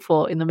calling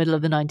for in the middle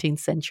of the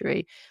 19th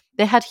century.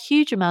 They had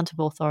huge amount of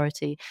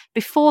authority.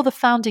 Before the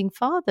founding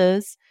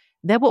fathers,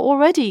 there were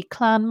already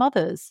clan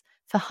mothers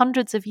for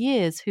hundreds of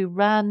years who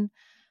ran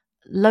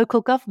local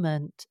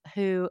government,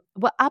 who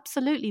were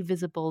absolutely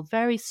visible,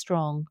 very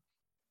strong.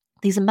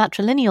 These are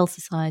matrilineal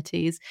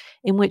societies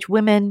in which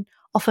women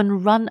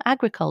often run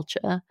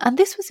agriculture. And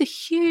this was a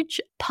huge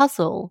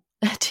puzzle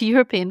to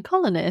European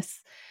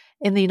colonists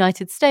in the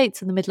United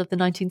States in the middle of the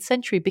 19th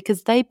century,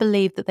 because they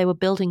believed that they were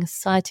building a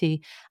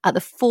society at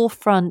the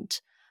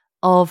forefront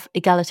of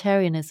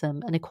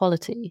egalitarianism and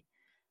equality.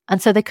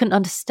 And so they couldn't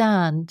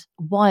understand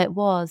why it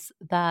was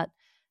that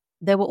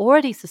there were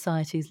already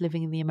societies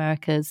living in the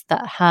Americas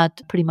that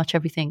had pretty much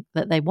everything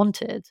that they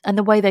wanted. And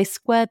the way they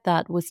squared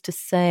that was to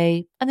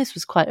say, and this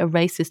was quite a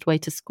racist way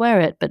to square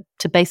it, but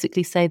to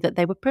basically say that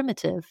they were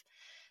primitive,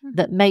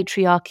 that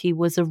matriarchy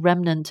was a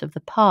remnant of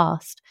the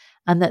past,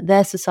 and that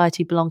their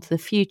society belonged to the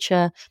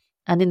future.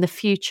 And in the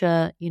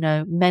future,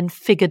 men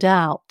figured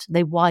out,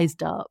 they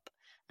wised up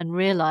and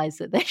realized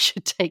that they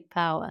should take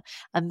power.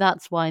 And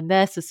that's why in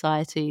their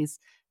societies,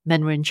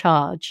 men were in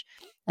charge.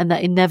 And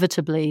that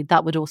inevitably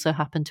that would also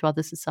happen to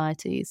other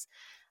societies.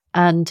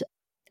 And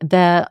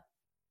the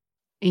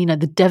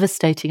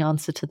devastating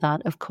answer to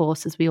that, of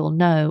course, as we all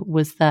know,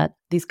 was that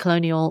these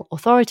colonial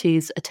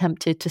authorities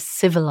attempted to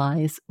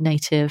civilize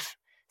native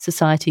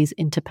societies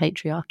into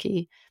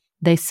patriarchy.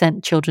 They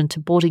sent children to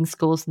boarding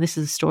schools. And this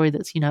is a story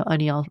that's,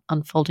 only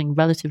unfolding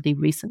relatively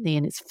recently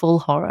in its full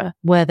horror,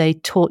 where they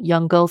taught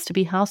young girls to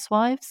be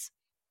housewives,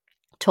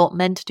 taught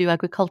men to do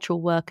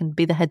agricultural work and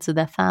be the heads of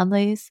their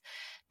families.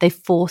 They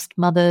forced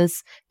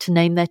mothers to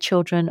name their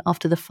children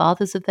after the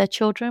fathers of their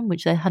children,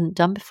 which they hadn't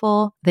done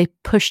before. They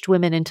pushed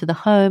women into the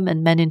home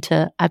and men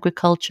into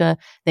agriculture.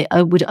 They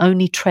would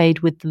only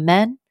trade with the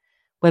men,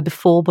 where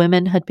before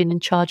women had been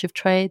in charge of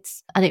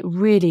trades. And it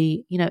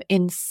really,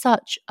 in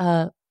such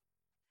a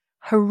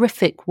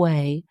horrific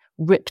way,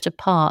 ripped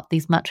apart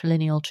these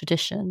matrilineal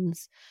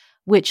traditions,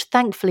 which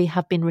thankfully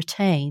have been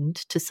retained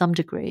to some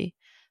degree.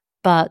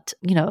 But,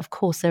 of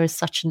course, there is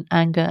such an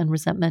anger and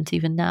resentment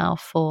even now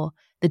for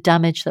the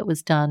damage that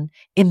was done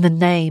in the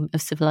name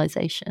of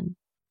civilization.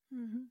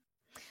 Mm-hmm.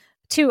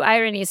 Two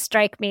ironies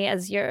strike me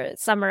as you're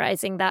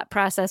summarizing that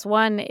process.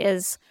 One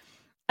is,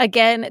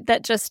 again,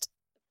 that just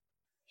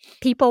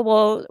people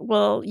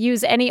will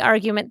use any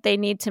argument they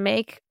need to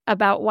make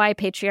about why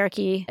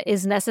patriarchy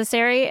is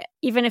necessary,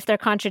 even if they're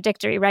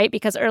contradictory, right?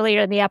 Because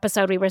earlier in the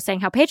episode, we were saying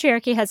how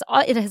patriarchy has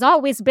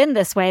always been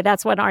this way.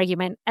 That's one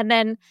argument. And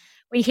then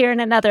we hear in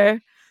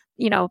another,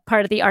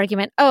 part of the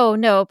argument, oh,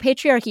 no,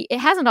 patriarchy, it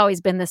hasn't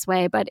always been this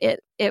way, but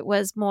it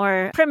was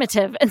more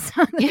primitive. And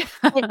so they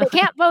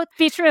can't both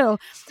be true,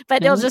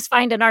 but they'll just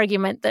find an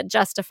argument that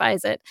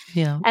justifies it.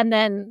 Yeah. And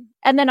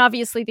then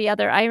obviously the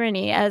other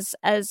irony, as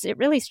it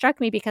really struck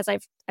me, because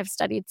I've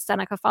studied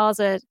Seneca Falls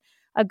a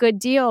good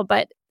deal,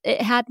 but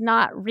it had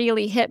not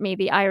really hit me,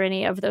 the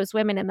irony of those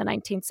women in the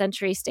 19th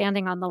century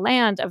standing on the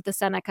land of the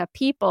Seneca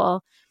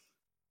people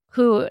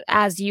who,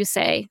 as you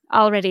say,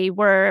 already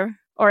were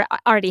or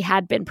already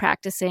had been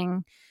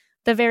practicing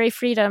the very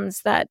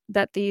freedoms that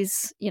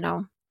these,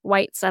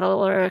 white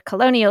settler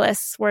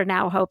colonialists were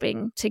now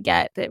hoping to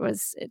get. It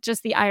was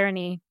just the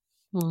irony,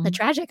 the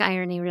tragic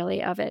irony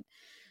really of it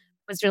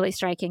was really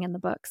striking in the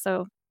book.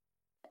 So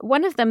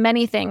one of the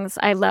many things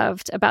I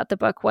loved about the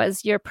book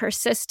was your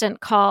persistent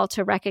call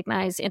to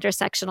recognize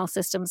intersectional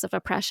systems of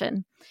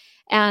oppression.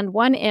 And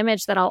one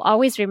image that I'll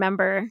always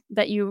remember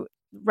that you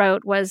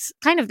wrote was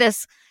kind of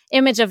this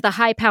image of the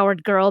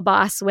high-powered girl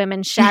boss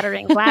women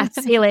shattering glass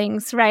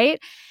ceilings, right?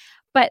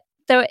 But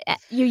though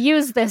you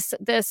use this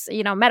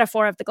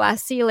metaphor of the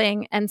glass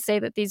ceiling and say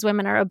that these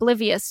women are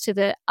oblivious to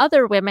the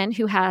other women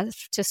who have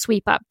to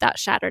sweep up that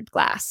shattered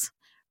glass,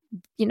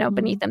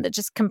 beneath them, that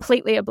just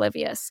completely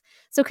oblivious.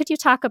 So could you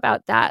talk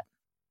about that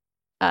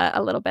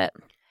a little bit?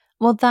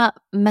 Well, that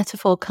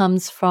metaphor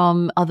comes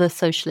from other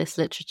socialist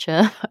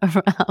literature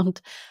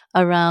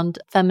around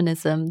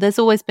feminism. There's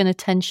always been a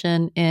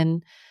tension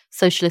in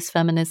socialist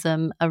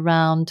feminism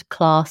around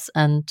class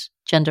and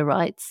gender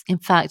rights. In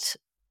fact,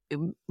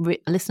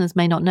 listeners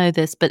may not know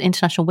this, but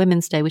International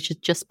Women's Day, which has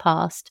just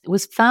passed,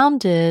 was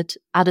founded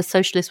at a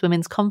socialist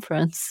women's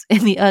conference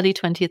in the early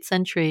 20th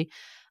century.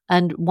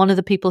 And one of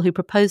the people who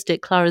proposed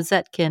it, Clara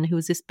Zetkin, who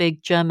was this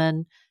big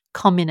German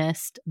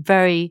communist,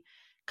 very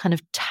kind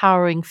of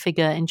towering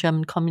figure in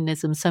German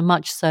communism, so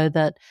much so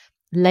that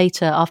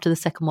later, after the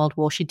Second World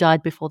War, she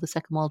died before the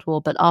Second World War,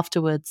 but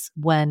afterwards,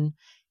 when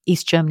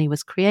East Germany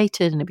was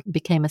created and it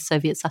became a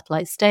Soviet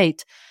satellite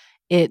state,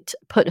 it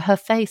put her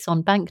face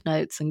on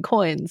banknotes and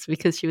coins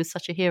because she was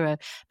such a hero.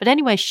 But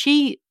anyway,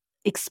 she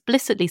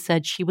explicitly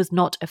said she was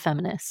not a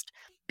feminist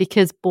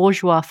because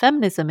bourgeois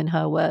feminism, in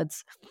her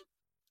words,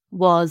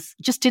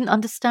 just didn't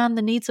understand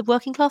the needs of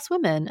working class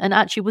women and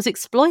actually was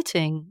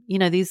exploiting,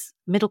 these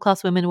middle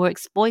class women were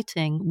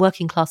exploiting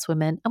working class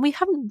women. And we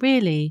haven't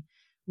really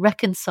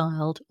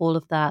reconciled all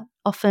of that.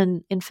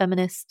 Often in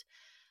feminist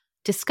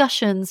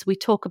discussions, we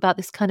talk about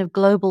this kind of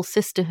global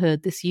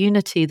sisterhood, this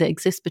unity that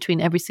exists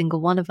between every single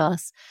one of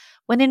us,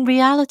 when in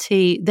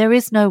reality, there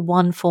is no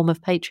one form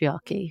of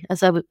patriarchy.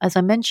 As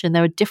I mentioned,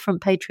 there are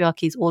different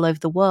patriarchies all over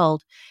the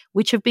world,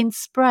 which have been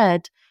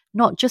spread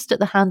not just at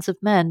the hands of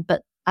men,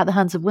 but at the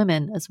hands of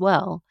women as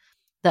well,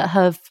 that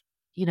have,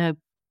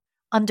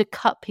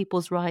 undercut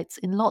people's rights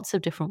in lots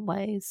of different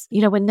ways.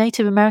 When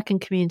Native American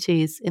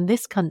communities in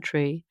this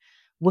country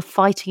were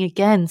fighting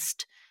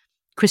against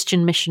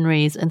Christian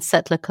missionaries and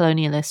settler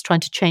colonialists trying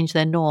to change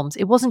their norms,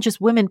 it wasn't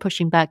just women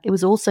pushing back, it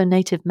was also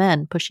Native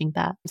men pushing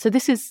back. So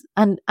this is,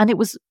 and it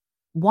was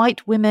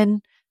white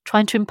women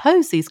trying to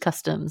impose these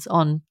customs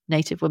on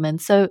Native women.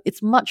 So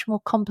it's much more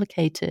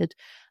complicated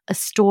a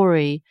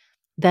story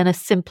than a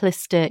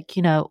simplistic,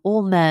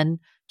 all men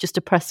just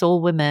oppress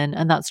all women,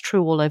 and that's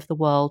true all over the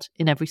world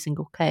in every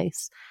single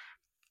case.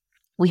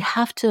 We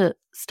have to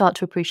start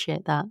to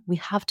appreciate that. We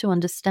have to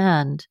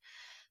understand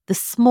the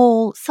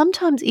small,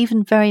 sometimes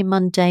even very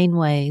mundane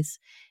ways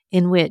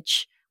in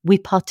which we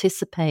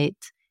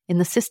participate in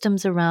the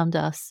systems around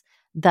us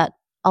that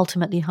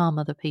ultimately harm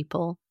other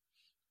people,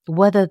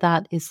 whether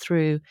that is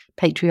through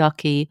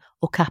patriarchy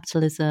or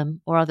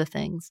capitalism or other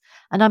things.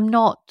 And I'm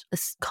not a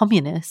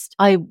communist.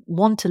 I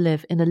want to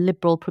live in a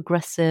liberal,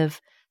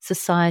 progressive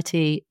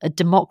society, a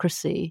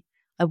democracy.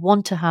 I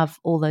want to have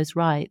all those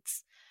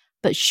rights.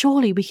 But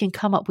surely we can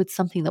come up with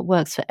something that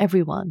works for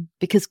everyone,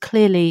 because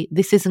clearly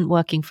this isn't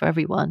working for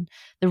everyone.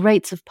 The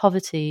rates of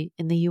poverty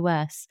in the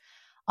US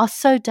are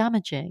so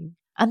damaging,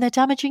 and they're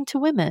damaging to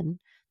women.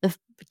 The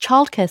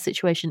childcare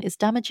situation is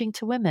damaging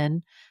to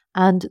women,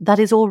 and that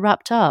is all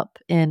wrapped up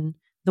in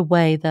the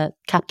way that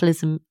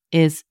capitalism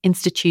is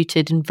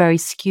instituted in very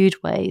skewed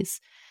ways.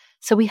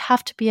 So we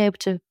have to be able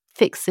to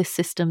fix this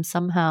system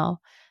somehow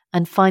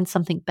and find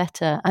something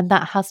better. And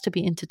that has to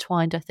be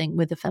intertwined, I think,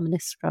 with the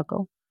feminist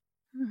struggle.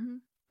 Mm-hmm.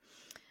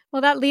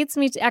 Well, that leads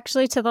me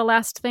to the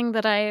last thing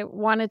that I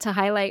wanted to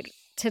highlight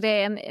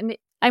today. And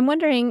I'm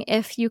wondering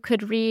if you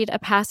could read a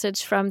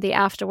passage from the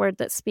afterword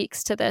that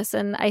speaks to this.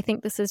 And I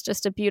think this is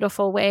just a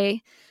beautiful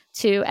way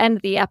to end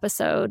the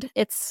episode.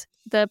 It's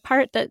the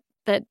part that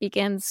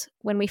begins,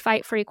 when we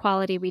fight for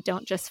equality, we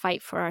don't just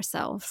fight for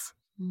ourselves.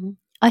 Mm-hmm.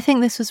 I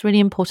think this was really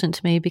important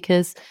to me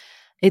because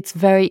it's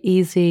very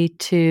easy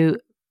to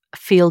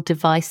feel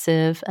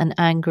divisive and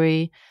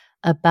angry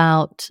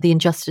about the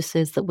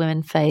injustices that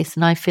women face,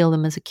 and I feel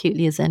them as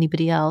acutely as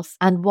anybody else.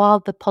 And while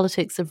the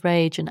politics of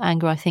rage and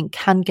anger, I think,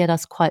 can get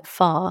us quite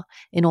far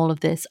in all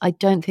of this, I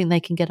don't think they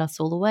can get us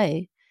all the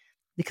way,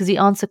 because the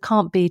answer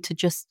can't be to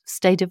just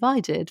stay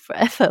divided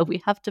forever.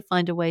 We have to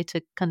find a way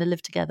to kind of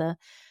live together.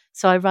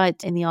 So I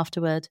write in the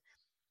afterword,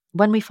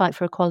 when we fight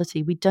for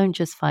equality, we don't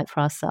just fight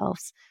for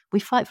ourselves, we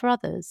fight for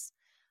others.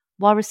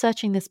 While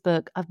researching this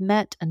book, I've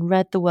met and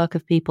read the work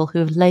of people who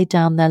have laid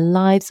down their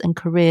lives and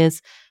careers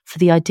for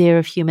the idea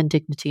of human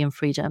dignity and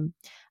freedom.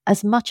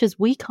 As much as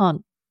we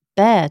can't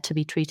bear to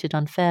be treated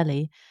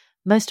unfairly,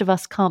 most of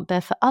us can't bear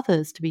for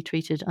others to be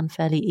treated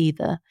unfairly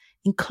either,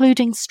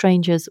 including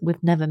strangers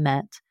we've never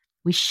met.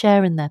 We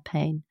share in their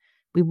pain.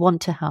 We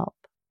want to help.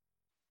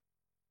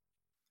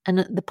 And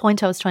the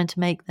point I was trying to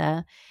make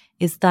there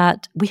is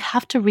that we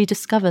have to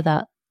rediscover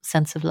that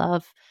sense of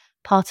love.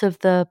 Part of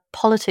the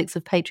politics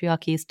of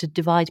patriarchy is to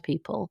divide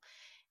people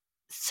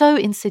so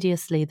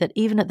insidiously that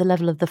even at the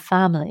level of the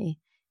family,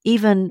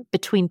 even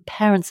between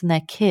parents and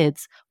their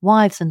kids,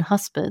 wives and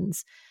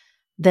husbands,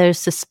 there's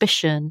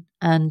suspicion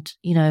and,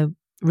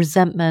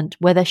 resentment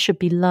where there should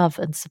be love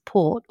and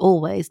support,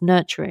 always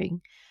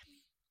nurturing.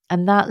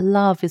 And that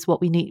love is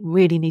what we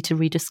really need to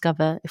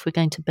rediscover if we're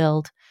going to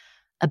build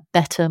a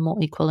better, more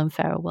equal and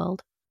fairer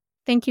world.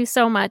 Thank you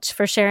so much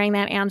for sharing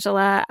that,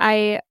 Angela.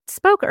 I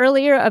spoke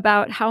earlier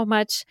about how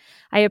much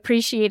I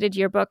appreciated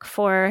your book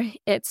for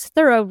its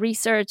thorough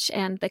research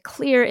and the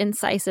clear,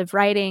 incisive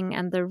writing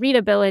and the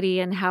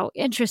readability and how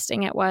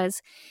interesting it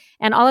was.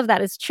 And all of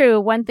that is true.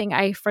 One thing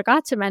I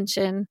forgot to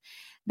mention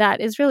that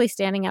is really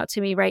standing out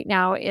to me right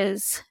now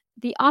is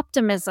the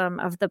optimism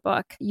of the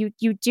book. You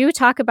do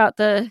talk about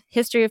the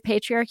history of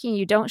patriarchy.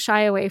 You don't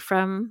shy away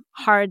from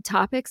hard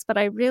topics, but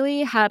I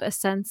really had a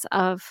sense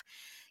of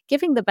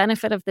giving the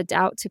benefit of the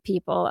doubt to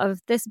people, of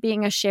this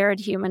being a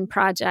shared human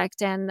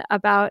project and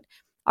about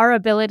our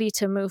ability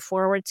to move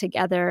forward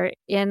together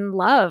in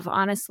love,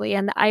 honestly.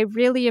 And I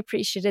really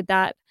appreciated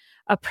that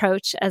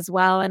approach as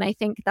well. And I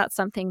think that's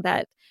something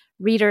that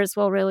readers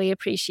will really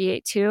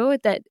appreciate too,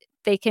 that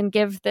they can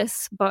give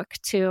this book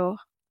to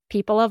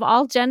people of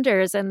all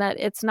genders, and that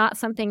it's not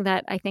something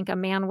that I think a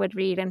man would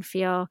read and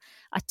feel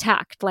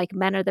attacked, like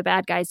men are the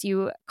bad guys.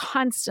 You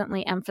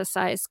constantly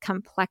emphasize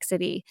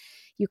complexity.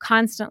 You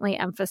constantly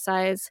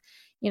emphasize,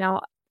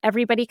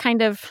 everybody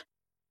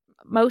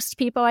most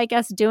people, I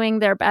guess, doing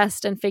their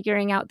best and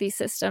figuring out these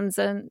systems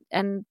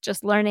and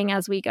just learning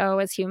as we go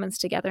as humans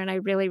together. And I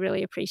really,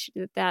 really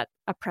appreciated that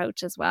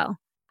approach as well.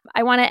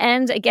 I want to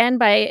end again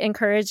by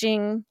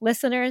encouraging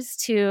listeners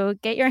to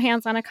get your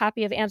hands on a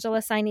copy of Angela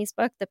Saini's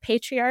book, The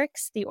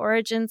Patriarchs, The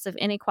Origins of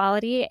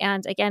Inequality.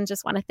 And again,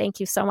 just want to thank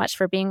you so much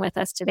for being with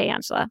us today,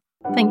 Angela.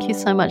 Thank you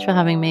so much for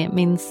having me. It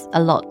means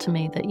a lot to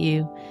me that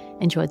you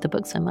enjoyed the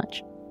book so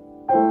much.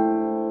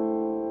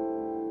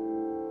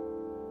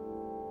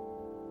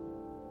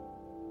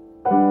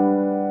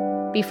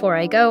 Before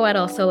I go, I'd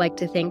also like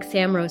to thank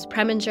Sam Rose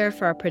Preminger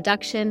for our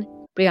production,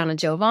 Brianna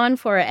Jovan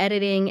for our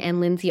editing,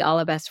 and Lindsay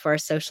Allabest for our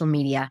social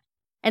media.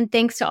 And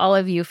thanks to all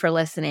of you for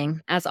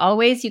listening. As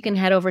always, you can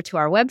head over to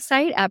our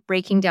website at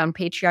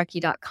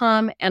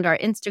breakingdownpatriarchy.com and our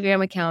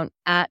Instagram account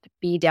at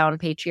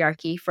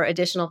 @BeDownPatriarchy for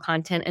additional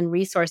content and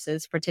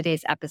resources for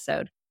today's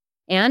episode.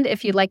 And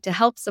if you'd like to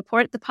help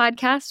support the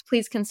podcast,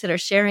 please consider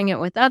sharing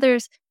it with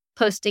others,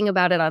 posting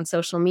about it on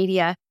social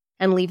media,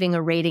 and leaving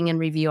a rating and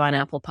review on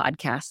Apple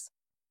Podcasts.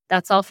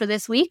 That's all for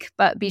this week,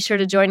 but be sure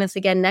to join us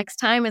again next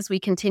time as we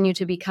continue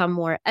to become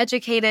more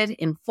educated,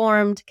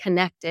 informed,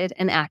 connected,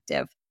 and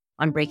active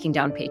on Breaking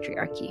Down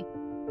Patriarchy.